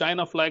all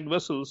China-flagged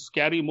vessels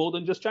carry more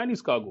than just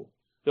Chinese cargo.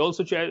 They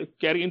also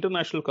carry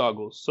international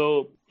cargo.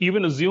 So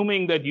even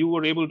assuming that you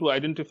were able to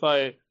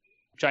identify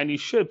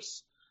Chinese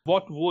ships,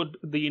 what would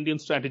the Indian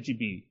strategy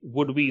be?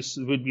 Would we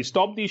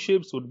stop these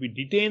ships? Would we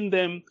detain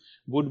them?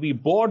 Would we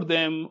board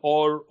them,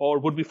 or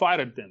would we fire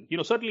at them?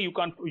 Certainly you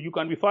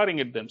can't be firing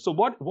at them. So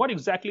what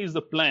exactly is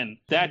the plan?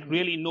 That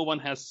really no one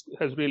has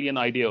really an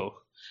idea of.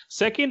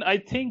 Second, I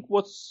think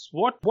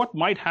what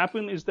might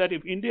happen is that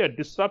if India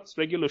disrupts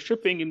regular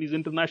shipping in these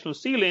international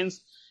sea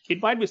lanes,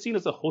 it might be seen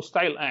as a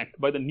hostile act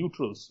by the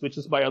neutrals, which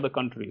is by other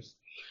countries.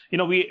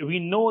 We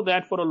know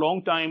that for a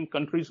long time,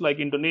 countries like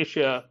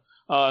Indonesia,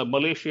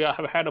 Malaysia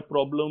have had a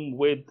problem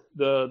with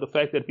the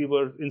fact that we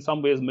were in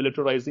some ways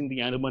militarizing the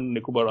Andaman and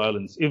Nicobar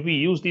Islands. If we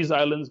use these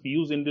islands, we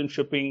use Indian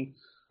shipping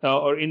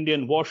or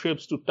Indian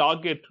warships to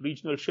target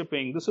regional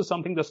shipping, this is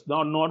something that's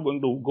not going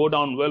to go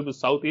down well with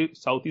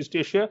Southeast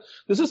Asia.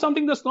 This is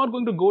something that's not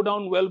going to go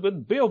down well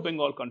with Bay of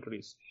Bengal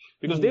countries,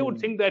 because they would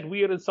think that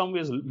we are in some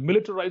ways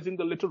militarizing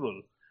the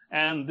littoral.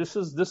 And this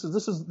is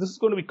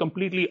going to be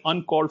completely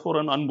uncalled for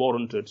and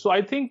unwarranted. So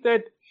I think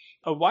that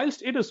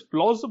whilst it is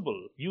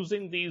plausible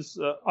using these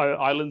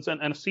islands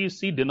and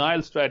sea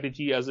denial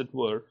strategy, as it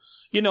were,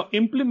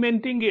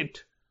 implementing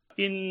it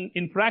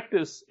in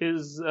practice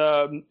is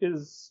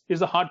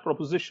a hard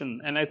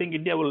proposition, and I think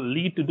India will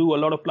need to do a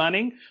lot of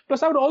planning.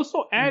 Plus, I would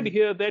also add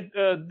here that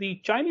the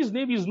Chinese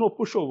Navy is no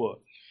pushover.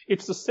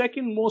 It's the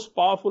second most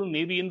powerful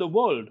navy in the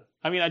world.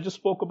 I mean, I just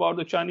spoke about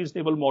the Chinese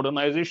naval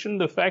modernization,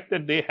 the fact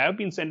that they have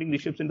been sending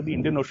these ships into the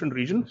Indian Ocean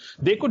region.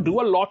 They could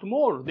do a lot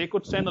more. They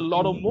could send a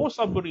lot of more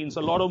submarines,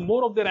 a lot of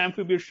more of their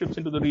amphibious ships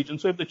into the region.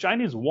 So if the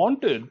Chinese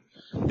wanted,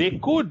 they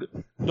could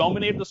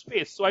dominate the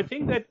space. So I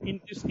think that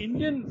in this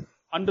Indian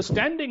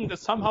understanding that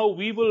somehow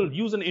we will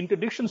use an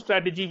interdiction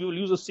strategy, we will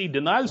use a sea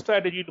denial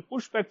strategy to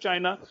push back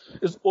China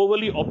is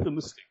overly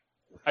optimistic.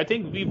 I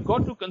think we've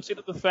got to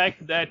consider the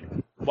fact that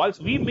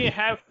whilst we may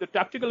have the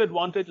tactical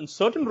advantage in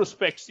certain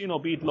respects,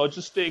 be it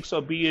logistics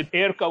or be it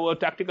air cover,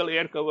 tactical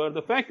air cover,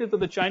 the fact is that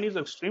the Chinese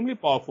are extremely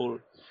powerful,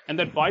 and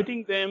that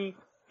fighting them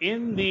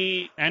in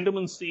the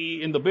Andaman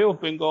Sea, in the Bay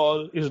of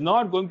Bengal, is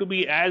not going to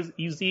be as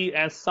easy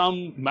as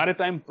some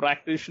maritime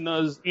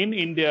practitioners in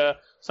India,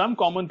 some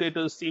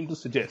commentators seem to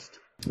suggest.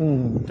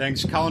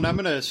 Thanks, Colin. I'm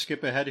going to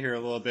skip ahead here a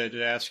little bit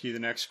to ask you the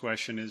next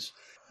question is,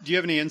 do you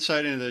have any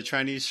insight into the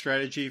Chinese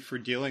strategy for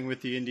dealing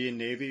with the Indian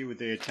Navy? Would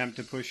they attempt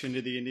to push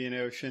into the Indian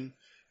Ocean,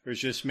 or is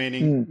just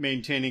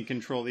maintaining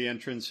control of the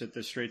entrance at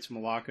the Straits of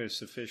Malacca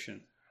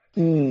sufficient?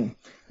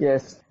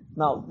 Yes.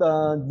 Now,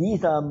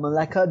 this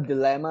Malacca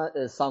dilemma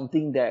is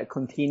something that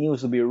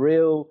continues to be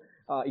real.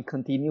 It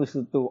continues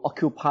to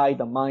occupy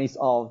the minds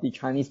of the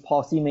Chinese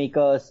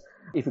policymakers.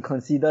 If you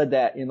consider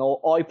that,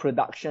 oil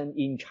production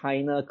in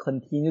China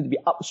continue to be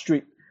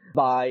outstripped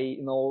by,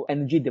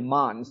 energy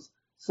demands.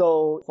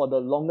 So for the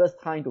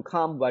longest time to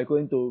come, we're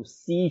going to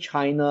see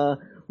China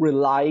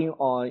relying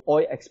on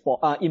oil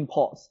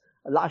imports,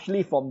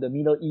 largely from the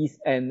Middle East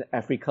and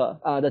Africa.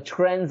 The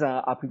trends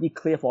are pretty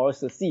clear for us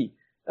to see,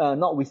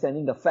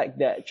 notwithstanding the fact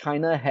that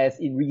China has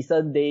in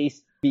recent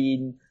days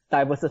been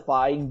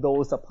diversifying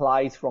those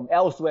supplies from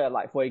elsewhere,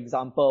 like, for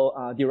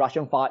example, the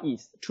Russian Far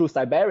East through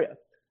Siberia.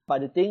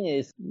 But the thing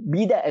is,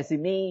 be that as it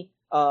may,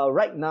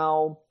 right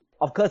now,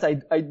 of course, I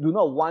do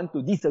not want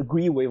to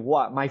disagree with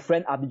what my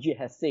friend Abhijit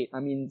has said. I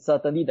mean,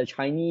 certainly the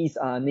Chinese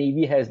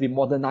Navy has been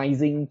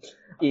modernizing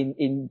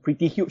in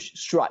pretty huge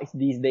strides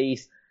these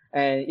days.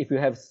 And if you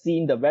have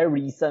seen the very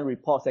recent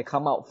reports that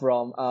come out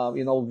from,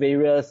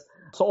 various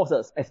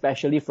sources,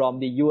 especially from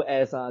the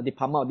U.S.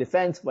 Department of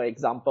Defense, for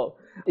example,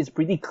 it's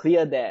pretty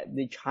clear that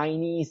the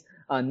Chinese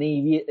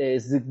Navy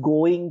is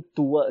going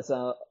towards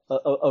a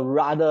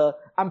rather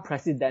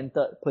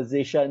unprecedented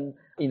position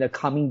in the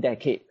coming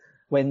decade,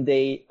 when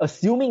they,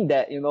 assuming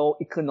that,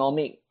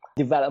 economic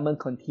development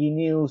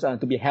continues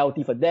to be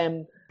healthy for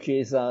them, which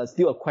is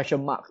still a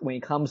question mark when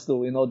it comes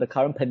to, the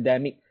current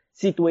pandemic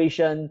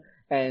situation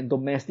and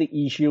domestic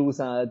issues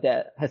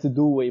that has to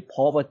do with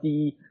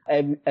poverty,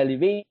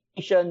 elevation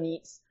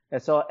needs,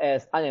 as well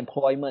as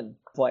unemployment,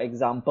 for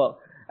example,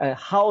 and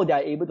how they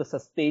are able to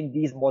sustain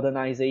this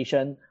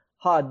modernization.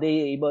 How are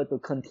they able to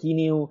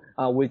continue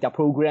with their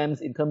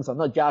programs in terms of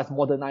not just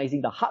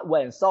modernizing the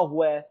hardware and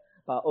software,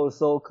 but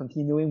also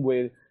continuing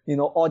with,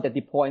 all the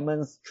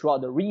deployments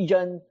throughout the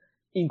region,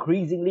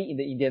 increasingly in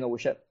the Indian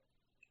Ocean.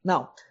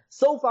 Now,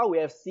 so far we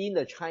have seen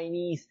the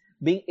Chinese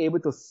being able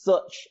to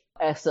search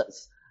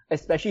assets,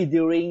 especially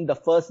during the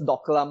first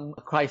Doklam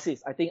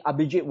crisis. I think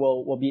Abhijit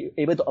will be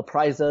able to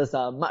apprise us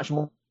much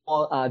more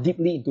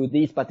deeply into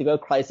this particular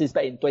crisis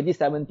back in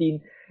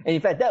 2017. And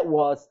in fact, that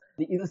was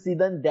the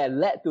incident that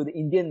led to the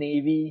Indian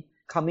Navy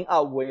coming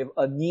out with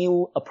a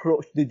new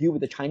approach to deal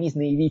with the Chinese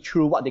Navy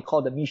through what they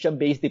call the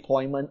mission-based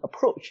deployment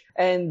approach.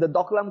 And the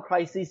Doklam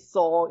crisis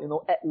saw,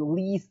 at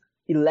least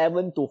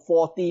 11 to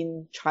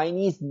 14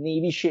 Chinese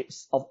Navy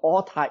ships of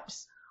all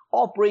types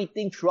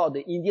operating throughout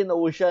the Indian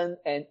Ocean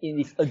and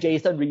in its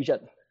adjacent region,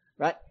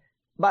 right?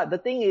 But the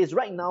thing is,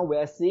 right now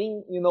we're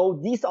seeing,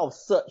 this sort of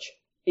surge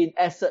in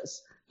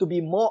assets to be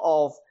more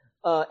of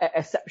an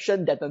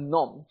exception than the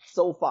norm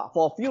so far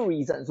for a few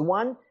reasons.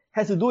 One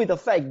has to do with the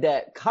fact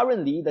that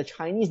currently the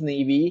Chinese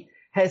Navy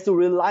has to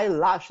rely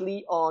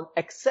largely on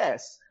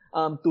access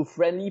to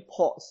friendly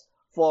ports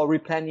for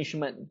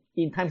replenishment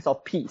in times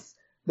of peace.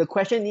 The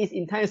question is,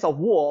 in times of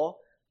war,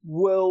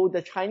 will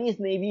the Chinese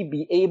Navy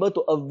be able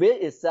to avail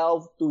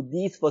itself to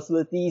these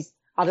facilities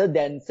other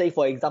than, say,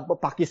 for example,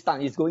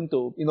 Pakistan is going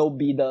to,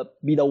 be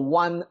the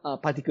one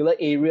particular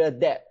area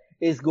that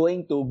is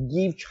going to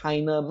give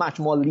China much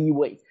more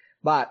leeway.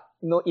 But,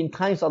 in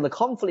times of the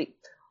conflict,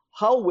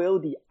 how will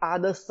the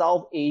other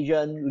South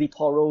Asian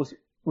littorals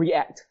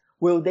react?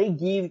 Will they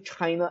give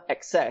China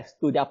access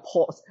to their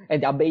ports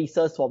and their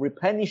bases for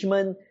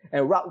replenishment?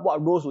 And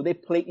what roles will they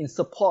play in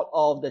support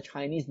of the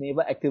Chinese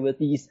naval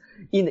activities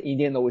in the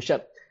Indian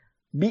Ocean?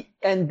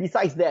 And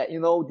besides that,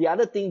 the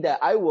other thing that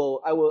I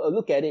will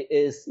look at it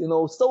is,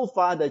 so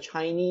far the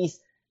Chinese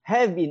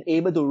have been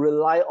able to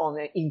rely on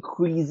an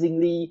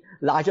increasingly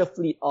larger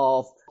fleet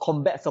of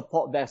combat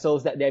support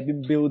vessels that they've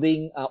been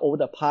building over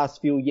the past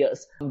few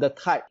years. The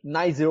Type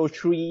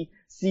 903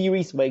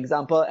 series, for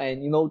example,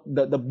 and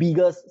the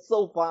biggest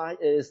so far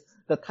is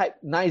the Type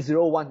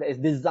 901 that is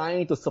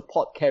designed to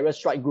support carrier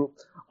strike group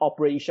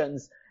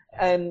operations.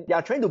 And they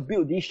are trying to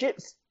build these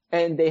ships,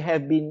 and they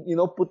have been,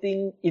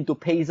 putting into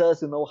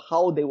paces,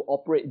 how they will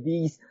operate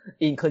these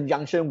in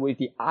conjunction with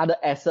the other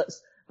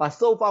assets. But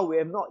so far, we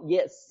have not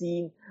yet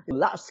seen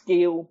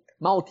large-scale,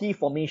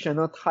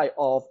 multi-formational type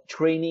of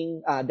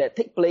training that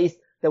take place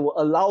that will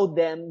allow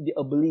them the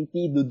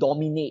ability to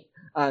dominate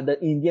the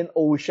Indian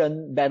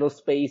Ocean battle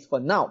space for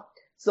now.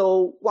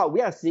 So what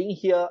we are seeing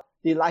here,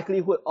 the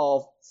likelihood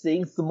of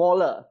seeing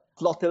smaller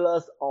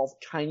flotillas of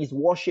Chinese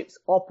warships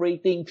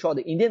operating throughout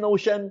the Indian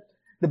Ocean.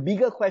 The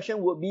bigger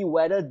question would be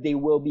whether they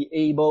will be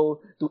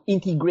able to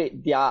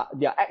integrate their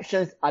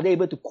actions. Are they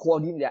able to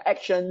coordinate their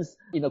actions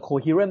in a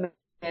coherent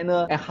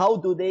manner? And how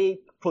do they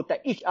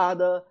protect each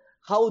other?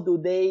 How do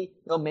they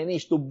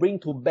manage to bring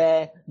to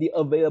bear the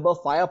available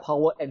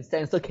firepower and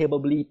sensor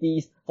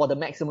capabilities for the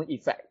maximum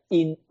effect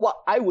in what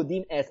I would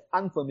deem as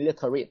unfamiliar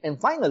terrain?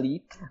 And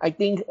finally, I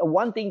think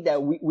one thing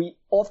that we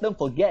often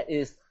forget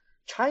is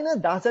China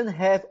doesn't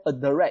have a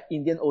direct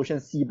Indian Ocean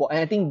seaboard. And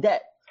I think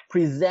that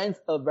presents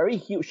a very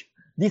huge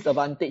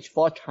disadvantage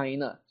for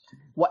China.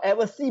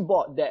 Whatever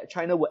seaboard that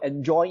China will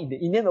enjoy in the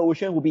Indian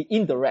Ocean will be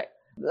indirect,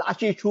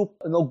 largely through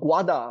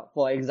Gwadar,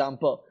 for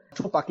example,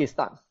 through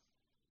Pakistan.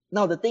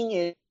 Now, the thing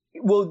is,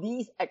 will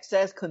these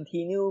access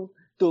continue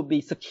to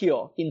be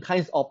secure in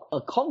times of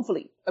a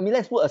conflict? I mean,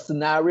 let's put a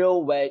scenario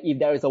where if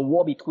there is a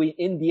war between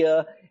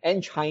India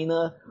and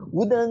China,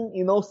 wouldn't,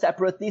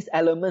 separatist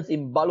elements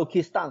in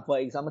Balochistan, for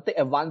example, take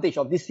advantage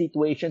of this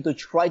situation to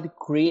try to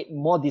create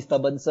more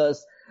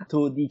disturbances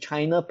to the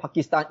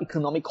China-Pakistan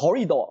economic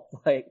corridor,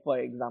 for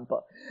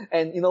example?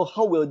 And,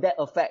 how will that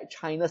affect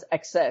China's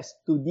access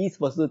to these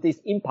facilities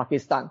in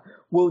Pakistan?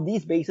 Will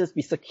these bases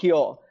be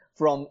secure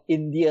from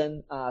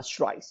Indian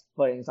strikes,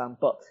 for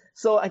example?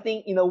 So I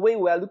think in a way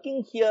we are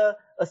looking here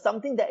at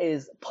something that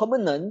is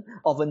permanent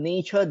of a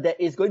nature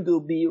that is going to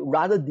be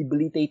rather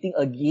debilitating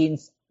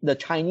against the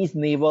Chinese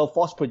naval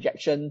force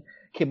projection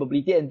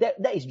capability, and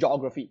that is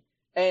geography.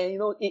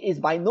 And it is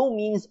by no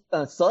means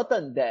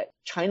certain that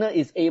China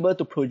is able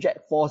to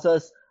project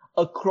forces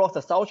across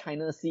the South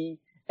China Sea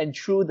and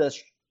through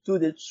those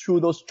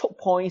choke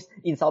points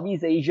in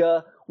Southeast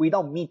Asia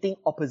without meeting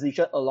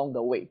opposition along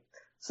the way.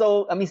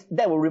 So, I mean,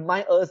 that will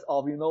remind us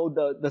of,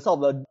 the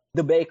sort of the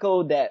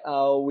debacle that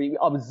we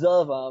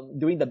observed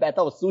during the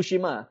Battle of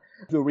Tsushima.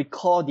 If you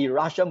recall the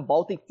Russian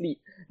Baltic Fleet,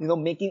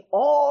 making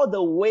all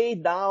the way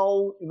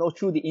down,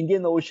 through the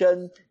Indian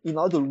Ocean in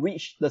order to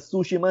reach the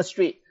Tsushima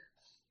Strait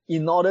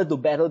in order to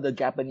battle the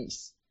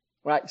Japanese,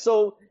 right?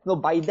 So,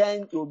 by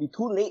then it will be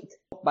too late.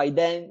 By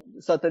then,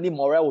 certainly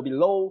morale will be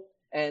low.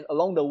 And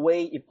along the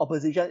way, if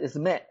opposition is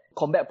met,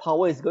 combat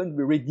power is going to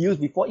be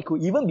reduced before it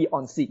could even be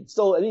on scene.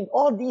 So, I mean,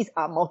 all these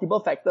are multiple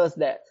factors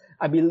that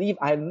I believe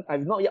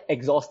I've not yet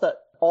exhausted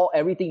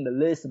everything in the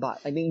list, but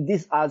I think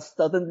these are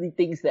certainly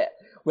things that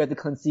we have to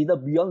consider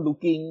beyond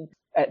looking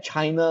at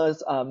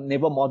China's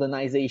naval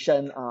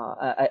modernization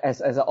as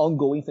an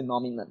ongoing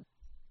phenomenon.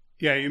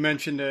 Yeah, you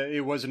mentioned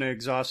it wasn't an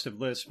exhaustive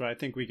list, but I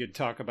think we could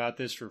talk about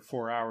this for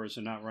 4 hours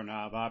and not run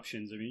out of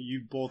options. I mean,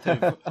 you both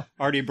have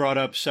already brought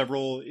up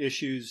several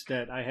issues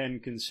that I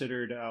hadn't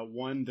considered.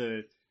 One,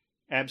 the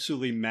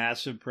absolutely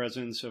massive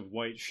presence of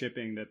white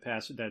shipping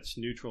that's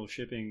neutral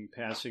shipping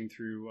passing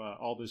through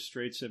all the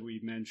straits that we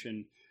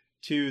mentioned.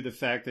 Two, the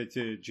fact that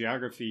the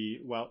geography,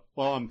 while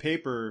on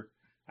paper,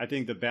 I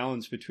think the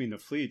balance between the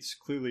fleets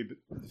clearly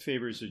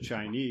favors the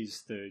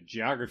Chinese, the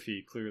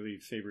geography clearly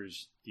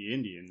favors the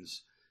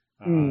Indians.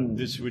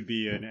 This would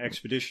be an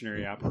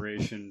expeditionary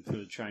operation for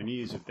the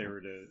Chinese if they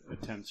were to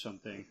attempt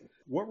something.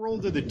 What role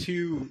do the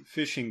two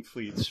fishing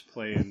fleets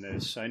play in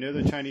this? I know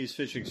the Chinese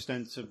fish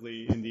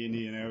extensively in the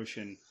Indian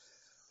Ocean,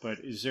 but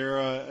is there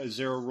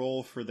a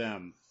role for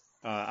them?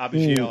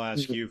 Abhijit, I'll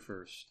ask you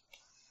first.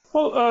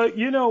 Well,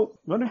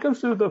 when it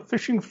comes to the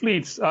fishing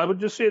fleets, I would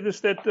just say this,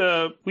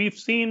 that we've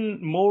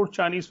seen more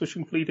Chinese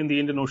fishing fleet in the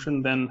Indian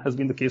Ocean than has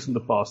been the case in the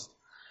past.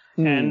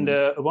 And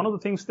one of the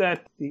things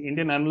that the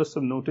Indian analysts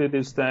have noted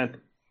is that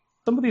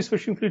some of these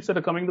fishing fleets that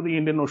are coming to the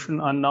Indian Ocean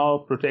are now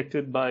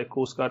protected by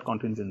Coast Guard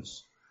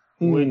contingents,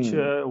 which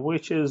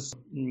is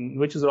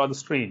rather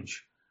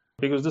strange,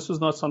 because this was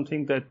not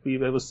something that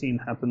we've ever seen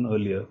happen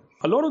earlier.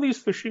 A lot of these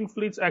fishing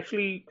fleets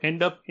actually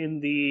end up in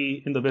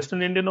the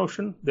Western Indian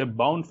Ocean. They're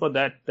bound for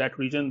that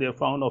region. They're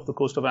found off the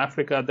coast of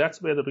Africa.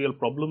 That's where the real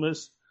problem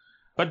is.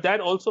 But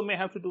that also may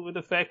have to do with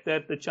the fact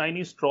that the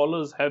Chinese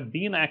trawlers have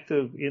been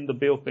active in the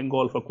Bay of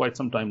Bengal for quite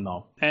some time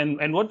now.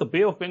 And what the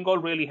Bay of Bengal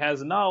really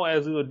has now,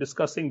 as we were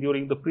discussing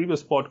during the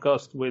previous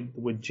podcast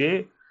with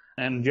Jay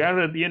and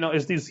Jared,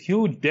 is these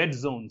huge dead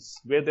zones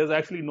where there's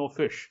actually no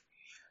fish.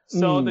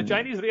 So the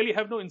Chinese really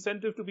have no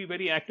incentive to be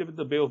very active in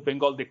the Bay of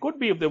Bengal. They could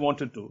be if they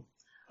wanted to.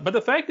 But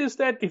the fact is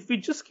that if we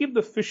just keep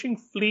the fishing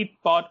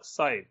fleet part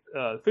aside,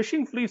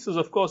 fishing fleets is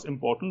of course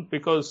important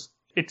because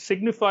it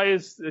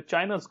signifies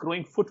China's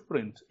growing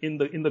footprint in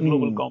the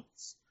global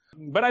commons.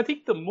 But I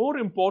think the more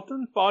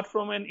important part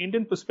from an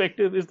Indian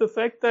perspective is the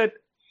fact that,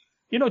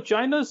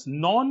 China's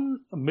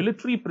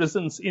non-military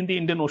presence in the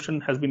Indian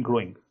Ocean has been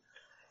growing.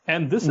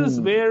 And this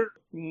is where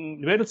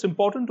it's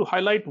important to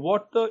highlight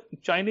what the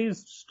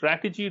Chinese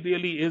strategy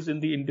really is in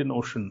the Indian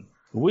Ocean,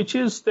 which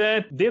is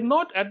that they're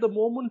not at the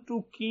moment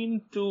too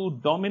keen to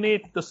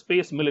dominate the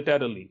space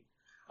militarily.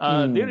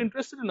 They're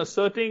interested in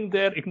asserting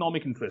their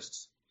economic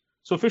interests.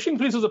 So fishing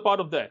fleets is a part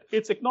of that.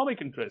 It's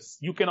economic interests.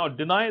 You cannot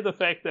deny the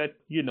fact that,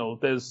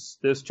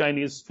 there's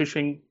Chinese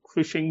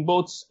fishing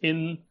boats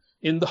in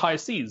the high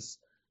seas.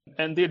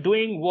 And they're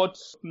doing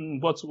what's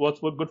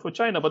good for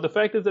China. But the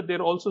fact is that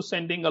they're also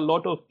sending a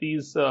lot of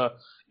these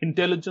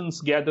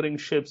intelligence gathering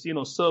ships,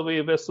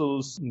 survey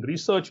vessels,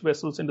 research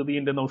vessels into the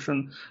Indian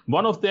Ocean.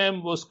 One of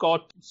them was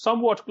caught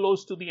somewhat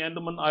close to the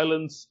Andaman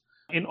Islands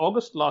in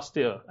August last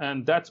year.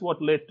 And that's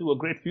what led to a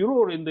great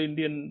furor in the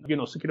Indian,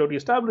 security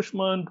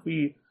establishment.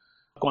 We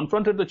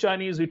confronted the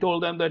Chinese. We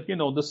told them that,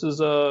 this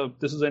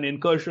is an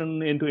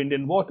incursion into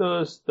Indian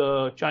waters.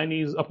 The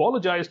Chinese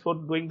apologized for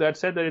doing that,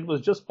 said that it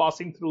was just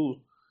passing through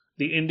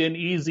the Indian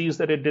EEZs,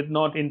 that it did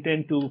not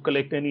intend to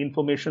collect any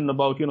information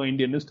about,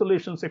 Indian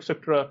installations,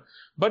 etc.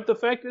 But the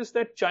fact is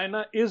that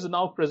China is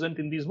now present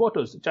in these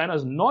waters.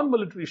 China's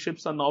non-military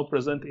ships are now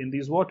present in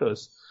these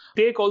waters.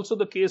 Take also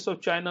the case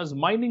of China's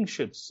mining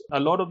ships. A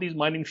lot of these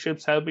mining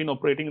ships have been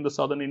operating in the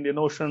southern Indian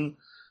Ocean.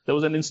 There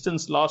was an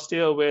instance last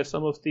year where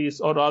some of these,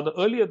 or rather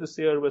earlier this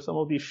year, where some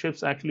of these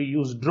ships actually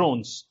used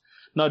drones.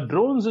 Now,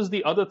 drones is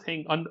the other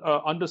thing,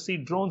 undersea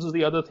drones is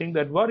the other thing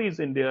that worries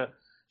India,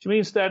 which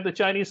means that the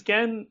Chinese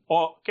can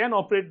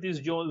operate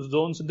these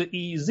zones in the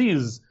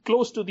EEZs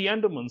close to the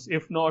Andamans,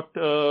 if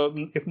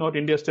not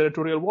India's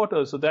territorial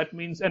waters. So that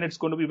means, and it's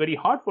going to be very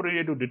hard for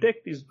India to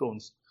detect these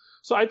drones.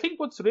 So I think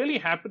what's really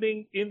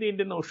happening in the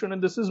Indian Ocean,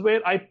 and this is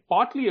where I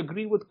partly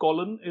agree with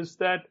Colin, is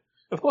that,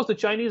 of course, the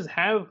Chinese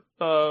have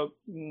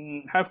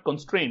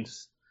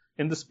constraints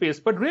in the space,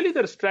 but really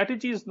their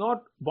strategy is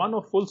not one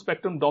of full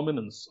spectrum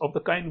dominance of the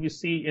kind we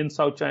see in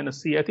South China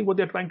Sea. I think what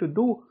they're trying to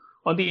do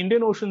on the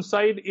Indian Ocean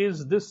side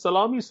is this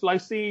salami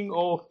slicing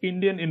of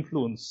Indian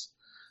influence.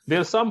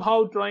 They're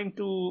somehow trying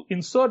to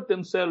insert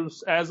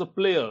themselves as a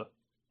player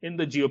in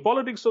the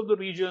geopolitics of the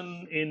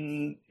region,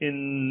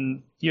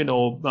 in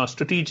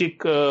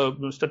strategic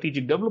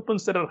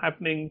developments that are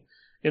happening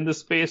in the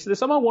space. They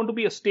somehow want to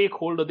be a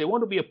stakeholder. They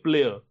want to be a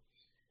player.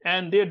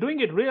 And they're doing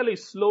it really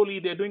slowly.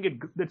 They're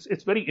doing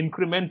it's very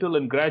incremental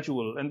and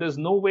gradual. And there's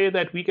no way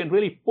that we can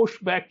really push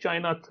back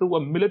China through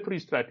a military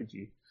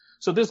strategy.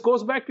 So this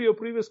goes back to your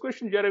previous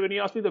question, Jerry, when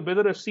you asked me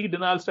whether a sea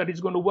denial strategy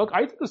is going to work.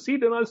 I think the sea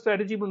denial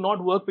strategy will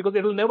not work because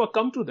it will never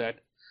come to that.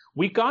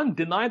 We can't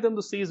deny them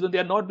the seas when they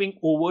are not being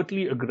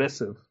overtly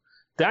aggressive.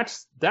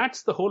 That's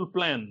the whole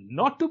plan,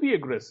 not to be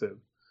aggressive,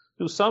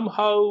 to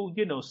somehow,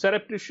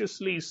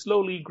 surreptitiously,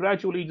 slowly,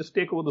 gradually just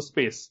take over the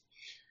space.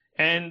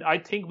 And I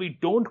think we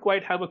don't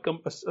quite have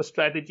a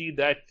strategy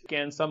that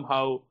can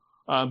somehow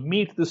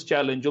meet this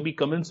challenge or be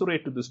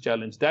commensurate to this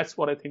challenge. That's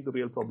what I think the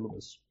real problem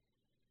is.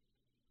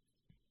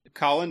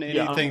 Colin,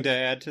 anything to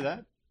add to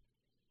that?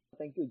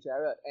 Thank you,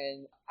 Jared.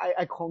 And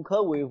I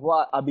concur with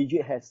what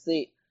Abhijit has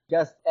said.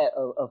 Just add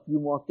a few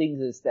more things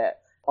is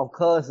that, of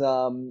course,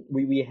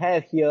 we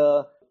have here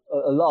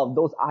a lot of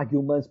those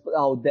arguments put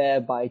out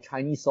there by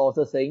Chinese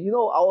sources saying,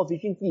 our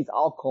fishing fleets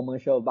are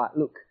commercial, but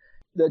look,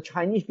 the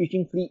Chinese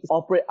fishing fleets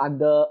operate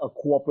under a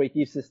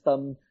cooperative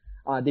system.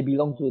 They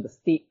belong to the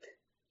state.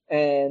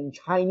 And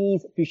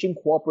Chinese fishing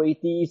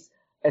cooperatives,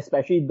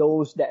 especially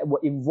those that were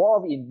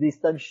involved in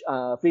distance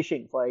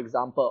fishing, for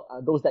example,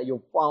 those that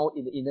you found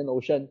in the Indian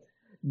Ocean,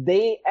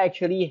 they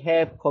actually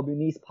have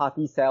Communist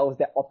Party cells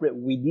that operate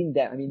within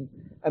that.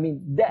 I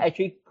mean that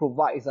actually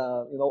provides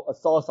a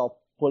source of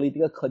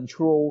political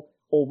control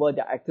over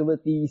their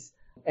activities,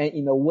 and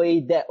in a way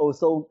that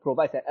also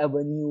provides an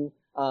avenue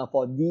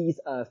for these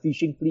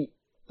fishing fleet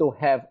to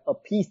have a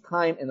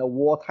peacetime and a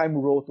wartime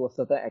role to a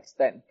certain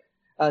extent.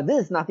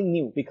 This is nothing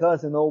new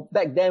because,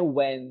 back then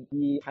when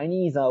the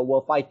Chinese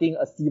were fighting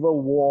a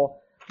civil war,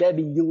 they've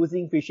been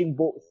using fishing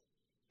boats,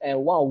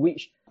 and one of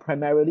which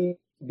primarily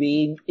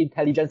being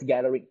intelligence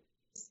gathering.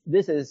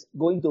 This is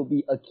going to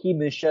be a key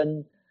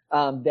mission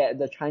that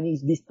the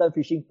Chinese distant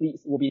fishing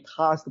fleets will be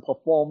tasked to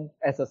perform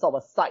as a sort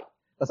of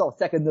a sort of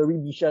secondary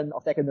mission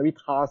or secondary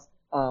task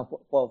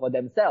for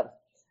themselves.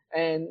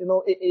 And,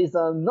 it is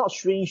not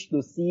strange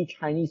to see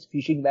Chinese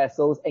fishing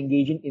vessels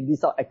engaging in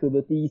these sort of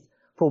activities,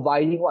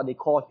 providing what they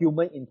call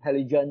human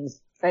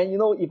intelligence. And,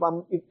 if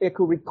I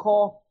could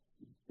recall,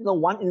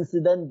 one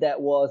incident that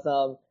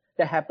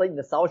happened in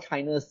the South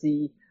China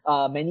Sea,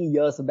 many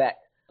years back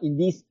in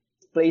this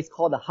place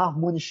called the Half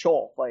Moon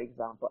Shoal, for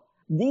example.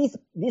 This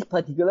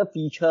particular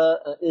feature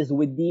is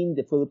within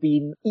the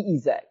Philippine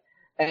EEZ.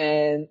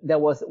 And there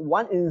was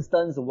one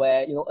instance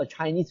where, a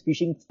Chinese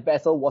fishing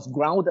vessel was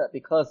grounded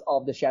because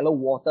of the shallow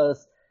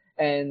waters.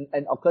 And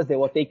of course, they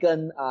were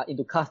taken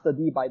into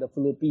custody by the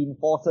Philippine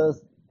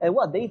forces. And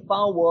what they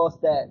found was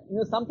that,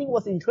 something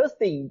was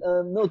interesting.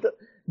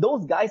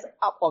 Those guys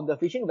up on the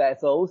fishing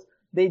vessels,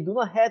 they do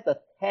not have the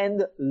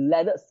tanned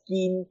leather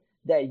skin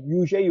that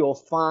usually you'll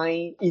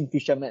find in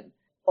fishermen.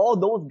 All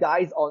those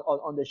guys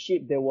on the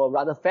ship, they were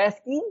rather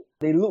fair-skinned.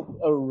 They looked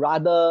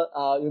rather,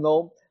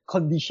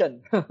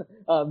 conditioned,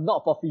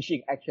 not for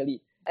fishing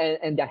actually.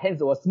 And their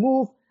hands were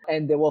smooth,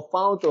 and they were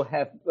found to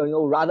have,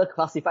 rather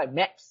classified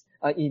maps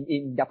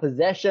in their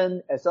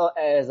possession, as well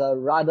as a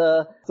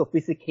rather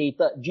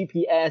sophisticated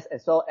GPS,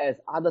 as well as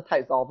other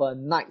types of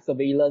night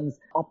surveillance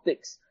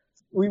optics.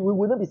 We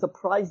wouldn't be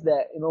surprised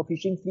that,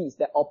 fishing fleets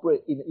that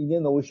operate in the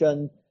Indian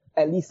Ocean,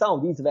 at least some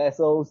of these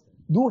vessels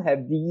do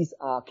have these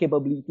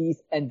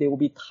capabilities, and they will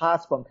be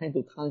tasked from time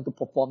to time to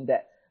perform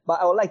that. But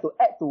I would like to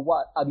add to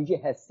what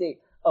Abhijit has said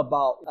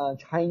about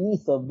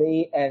Chinese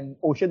survey and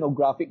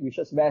oceanographic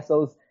research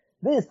vessels.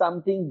 This is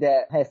something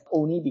that has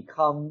only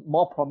become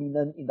more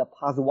prominent in the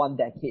past 1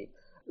 decade,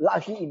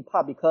 largely in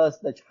part because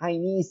the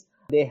Chinese,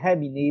 they have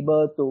been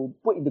able to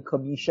put into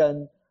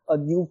commission a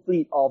new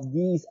fleet of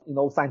these,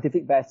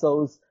 scientific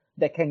vessels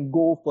that can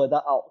go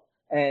further out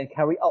and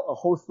carry out a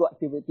whole slew of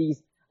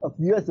activities. A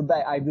few years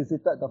back, I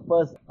visited the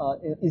first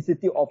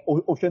Institute of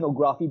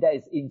Oceanography that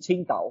is in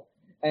Qingdao,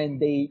 and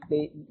they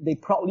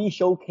proudly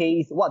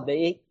showcase what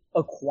they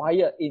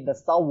acquired in the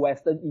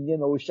southwestern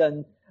Indian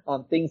Ocean,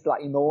 things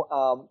like,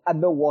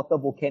 underwater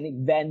volcanic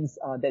vents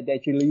that they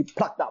actually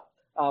plucked up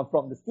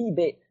from the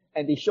seabed,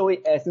 and they show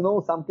it as,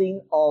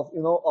 something of,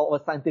 of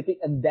a scientific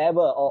endeavor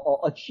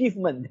or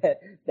achievement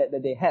that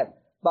they have.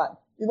 But,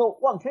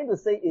 what I'm trying to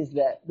say is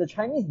that the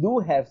Chinese do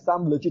have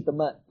some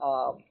legitimate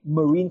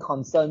marine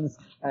concerns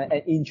and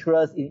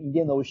interests in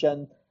Indian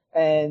Ocean,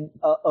 and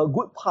a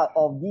good part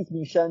of these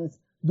missions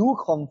do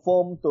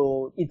conform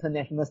to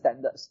international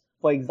standards.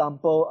 For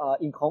example,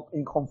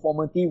 in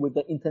conformity with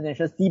the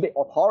International Seabed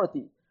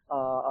Authority,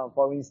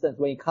 for instance,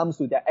 when it comes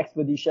to their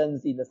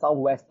expeditions in the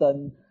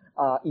southwestern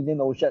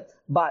Indian Ocean.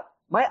 But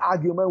my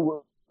argument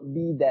would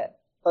be that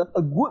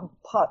a good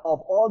part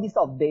of all this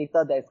sort of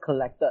data that is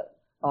collected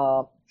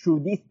through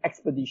these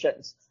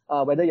expeditions,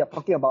 whether you're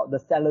talking about the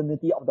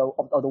salinity of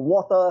the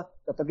water,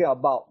 you're talking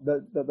about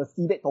the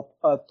seabed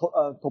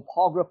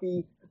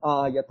topography,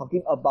 you're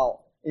talking about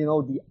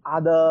the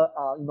other,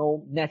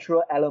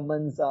 natural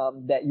elements,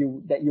 that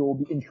you will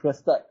be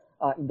interested,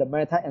 in the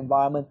maritime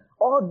environment.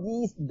 All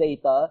these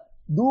data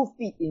do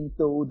fit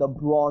into the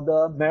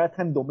broader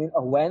maritime domain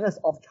awareness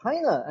of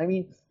China. I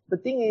mean, the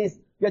thing is,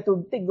 you have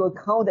to take into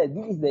account that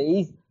these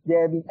days, they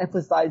have been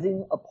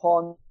emphasizing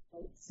upon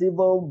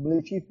civil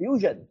military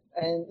fusion.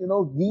 And,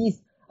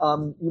 these,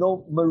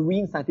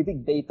 marine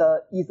scientific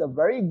data is a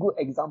very good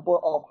example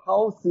of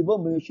how civil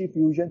military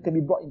fusion can be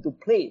brought into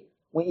play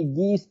when it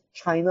gives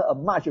China a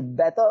much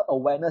better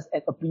awareness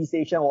and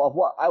appreciation of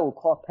what I would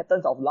call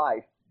patterns of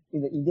life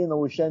in the Indian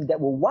Ocean that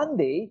will one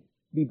day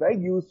be very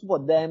useful for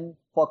them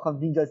for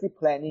contingency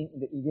planning in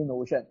the Indian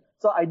Ocean.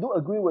 So I do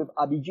agree with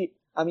Abhijit.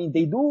 I mean,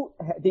 they do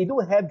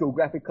have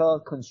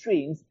geographical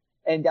constraints,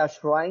 and they are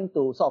trying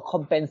to sort of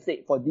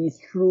compensate for these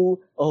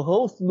through a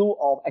whole slew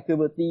of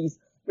activities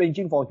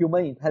ranging from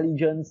human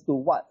intelligence to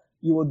what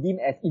you would deem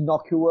as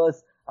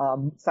innocuous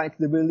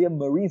civilian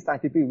marine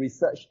scientific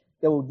research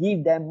that will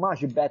give them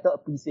much better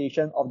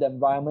appreciation of the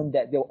environment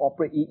that they'll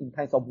operate in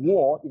times of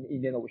war in the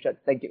Indian Ocean.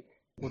 Thank you.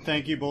 Well,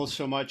 thank you both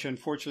so much.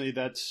 Unfortunately,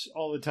 that's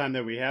all the time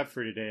that we have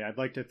for today. I'd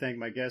like to thank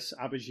my guests,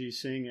 Abhijit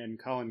Singh and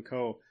Colin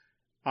Koh.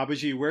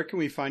 Abhijit, where can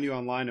we find you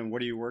online, and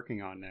what are you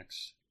working on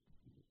next?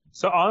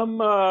 So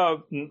I'm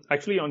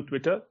actually on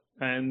Twitter,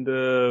 and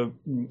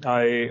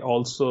I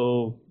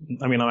also,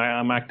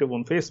 I'm active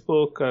on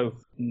Facebook.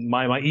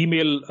 My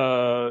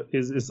email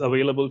is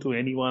available to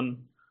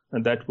anyone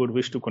that would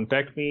wish to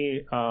contact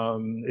me.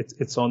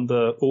 It's on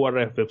the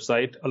ORF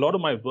website. A lot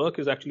of my work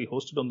is actually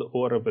hosted on the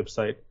ORF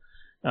website.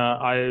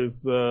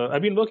 I've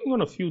been working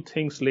on a few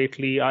things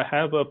lately. I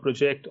have a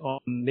project on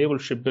naval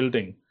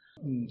shipbuilding,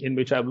 in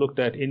which I've looked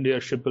at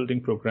India's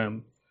shipbuilding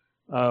program,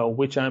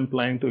 which I'm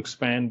planning to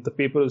expand. The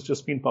paper has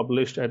just been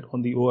published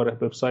on the ORF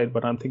website,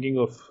 but I'm thinking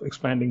of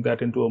expanding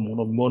that into a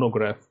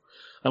monograph.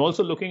 I'm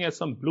also looking at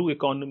some blue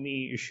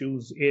economy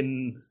issues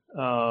in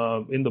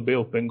the Bay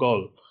of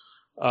Bengal.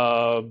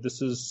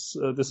 This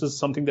is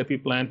something that we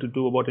planned to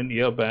do about a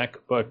year back,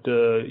 but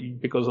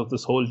because of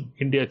this whole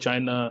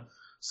India-China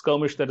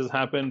skirmish that has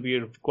happened, we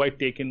are quite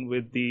taken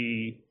with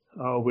the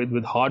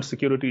with hard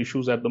security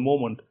issues at the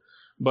moment.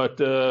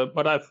 But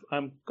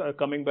I'm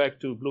coming back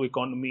to blue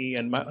economy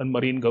and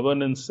marine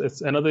governance.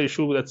 It's another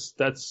issue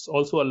that's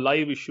also a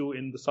live issue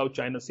in the South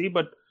China Sea.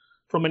 But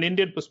from an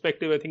Indian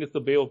perspective, I think it's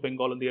the Bay of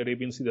Bengal and the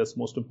Arabian Sea that's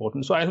most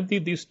important. So I have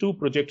these two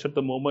projects at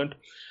the moment.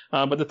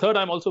 But the third,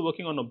 I'm also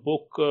working on a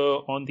book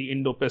on the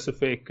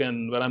Indo-Pacific,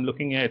 and where I'm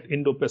looking at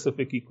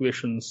Indo-Pacific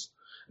equations,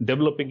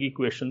 developing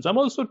equations. I'm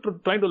also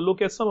trying to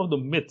look at some of the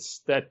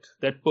myths that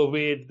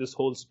pervade this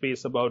whole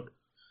space about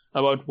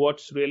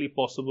what's really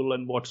possible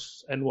and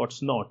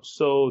what's not.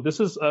 So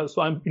this is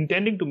so I'm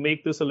intending to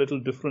make this a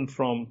little different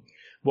from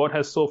what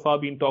has so far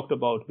been talked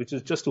about, which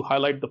is just to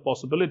highlight the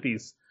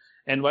possibilities.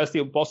 And whilst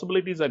the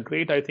possibilities are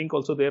great, I think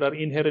also there are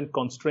inherent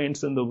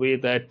constraints in the way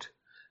that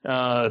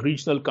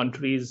regional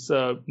countries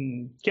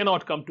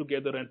cannot come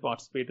together and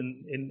participate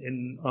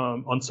in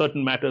on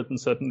certain matters and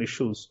certain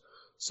issues.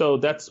 So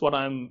that's what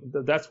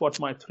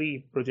my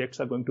three projects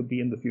are going to be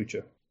in the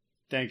future.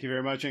 Thank you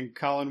very much. And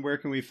Colin, where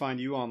can we find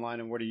you online,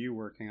 and what are you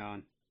working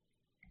on?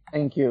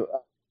 Thank you.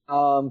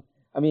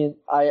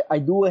 I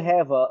do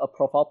have a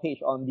profile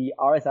page on the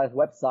RSI's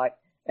website,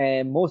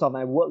 and most of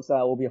my works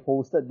will be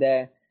hosted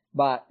there.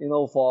 But,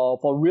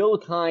 for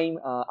real-time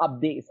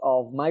updates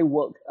of my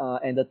work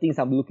and the things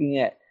I'm looking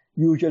at,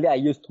 usually I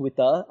use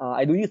Twitter.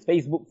 I do use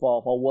Facebook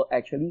for work,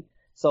 actually.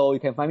 So you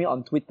can find me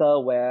on Twitter,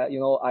 where,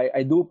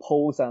 I do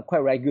post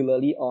quite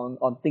regularly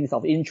on things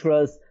of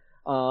interest,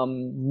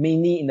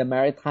 mainly in the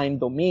maritime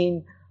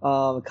domain.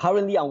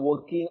 Currently, I'm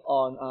working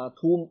on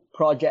two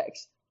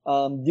projects.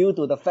 Due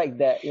to the fact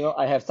that,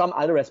 I have some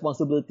other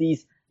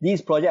responsibilities,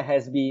 this project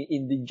has been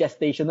in the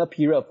gestational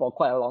period for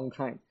quite a long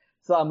time.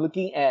 So I'm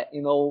looking at,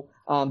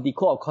 the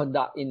code of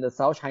conduct in the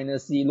South China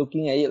Sea,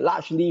 looking at it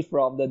largely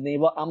from the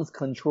naval arms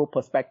control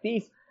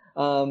perspective.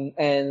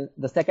 And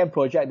the second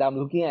project that I'm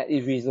looking at,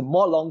 which is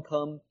more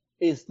long-term,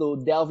 is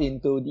to delve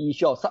into the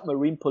issue of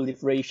submarine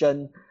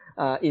proliferation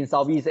in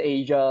Southeast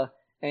Asia,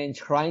 and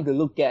trying to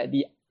look at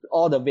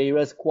all the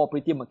various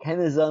cooperative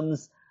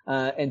mechanisms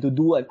and to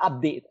do an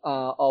update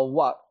of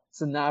what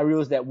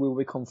scenarios that we will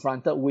be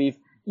confronted with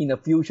in the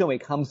future when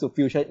it comes to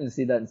future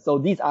incidents. So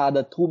these are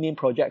the two main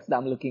projects that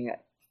I'm looking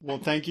at. Well,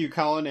 thank you,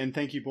 Colin, and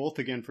thank you both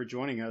again for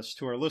joining us.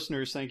 To our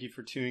listeners, thank you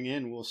for tuning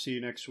in. We'll see you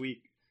next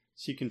week.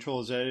 Sea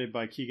Control is edited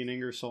by Keegan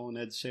Ingersoll and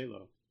Ed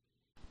Salo.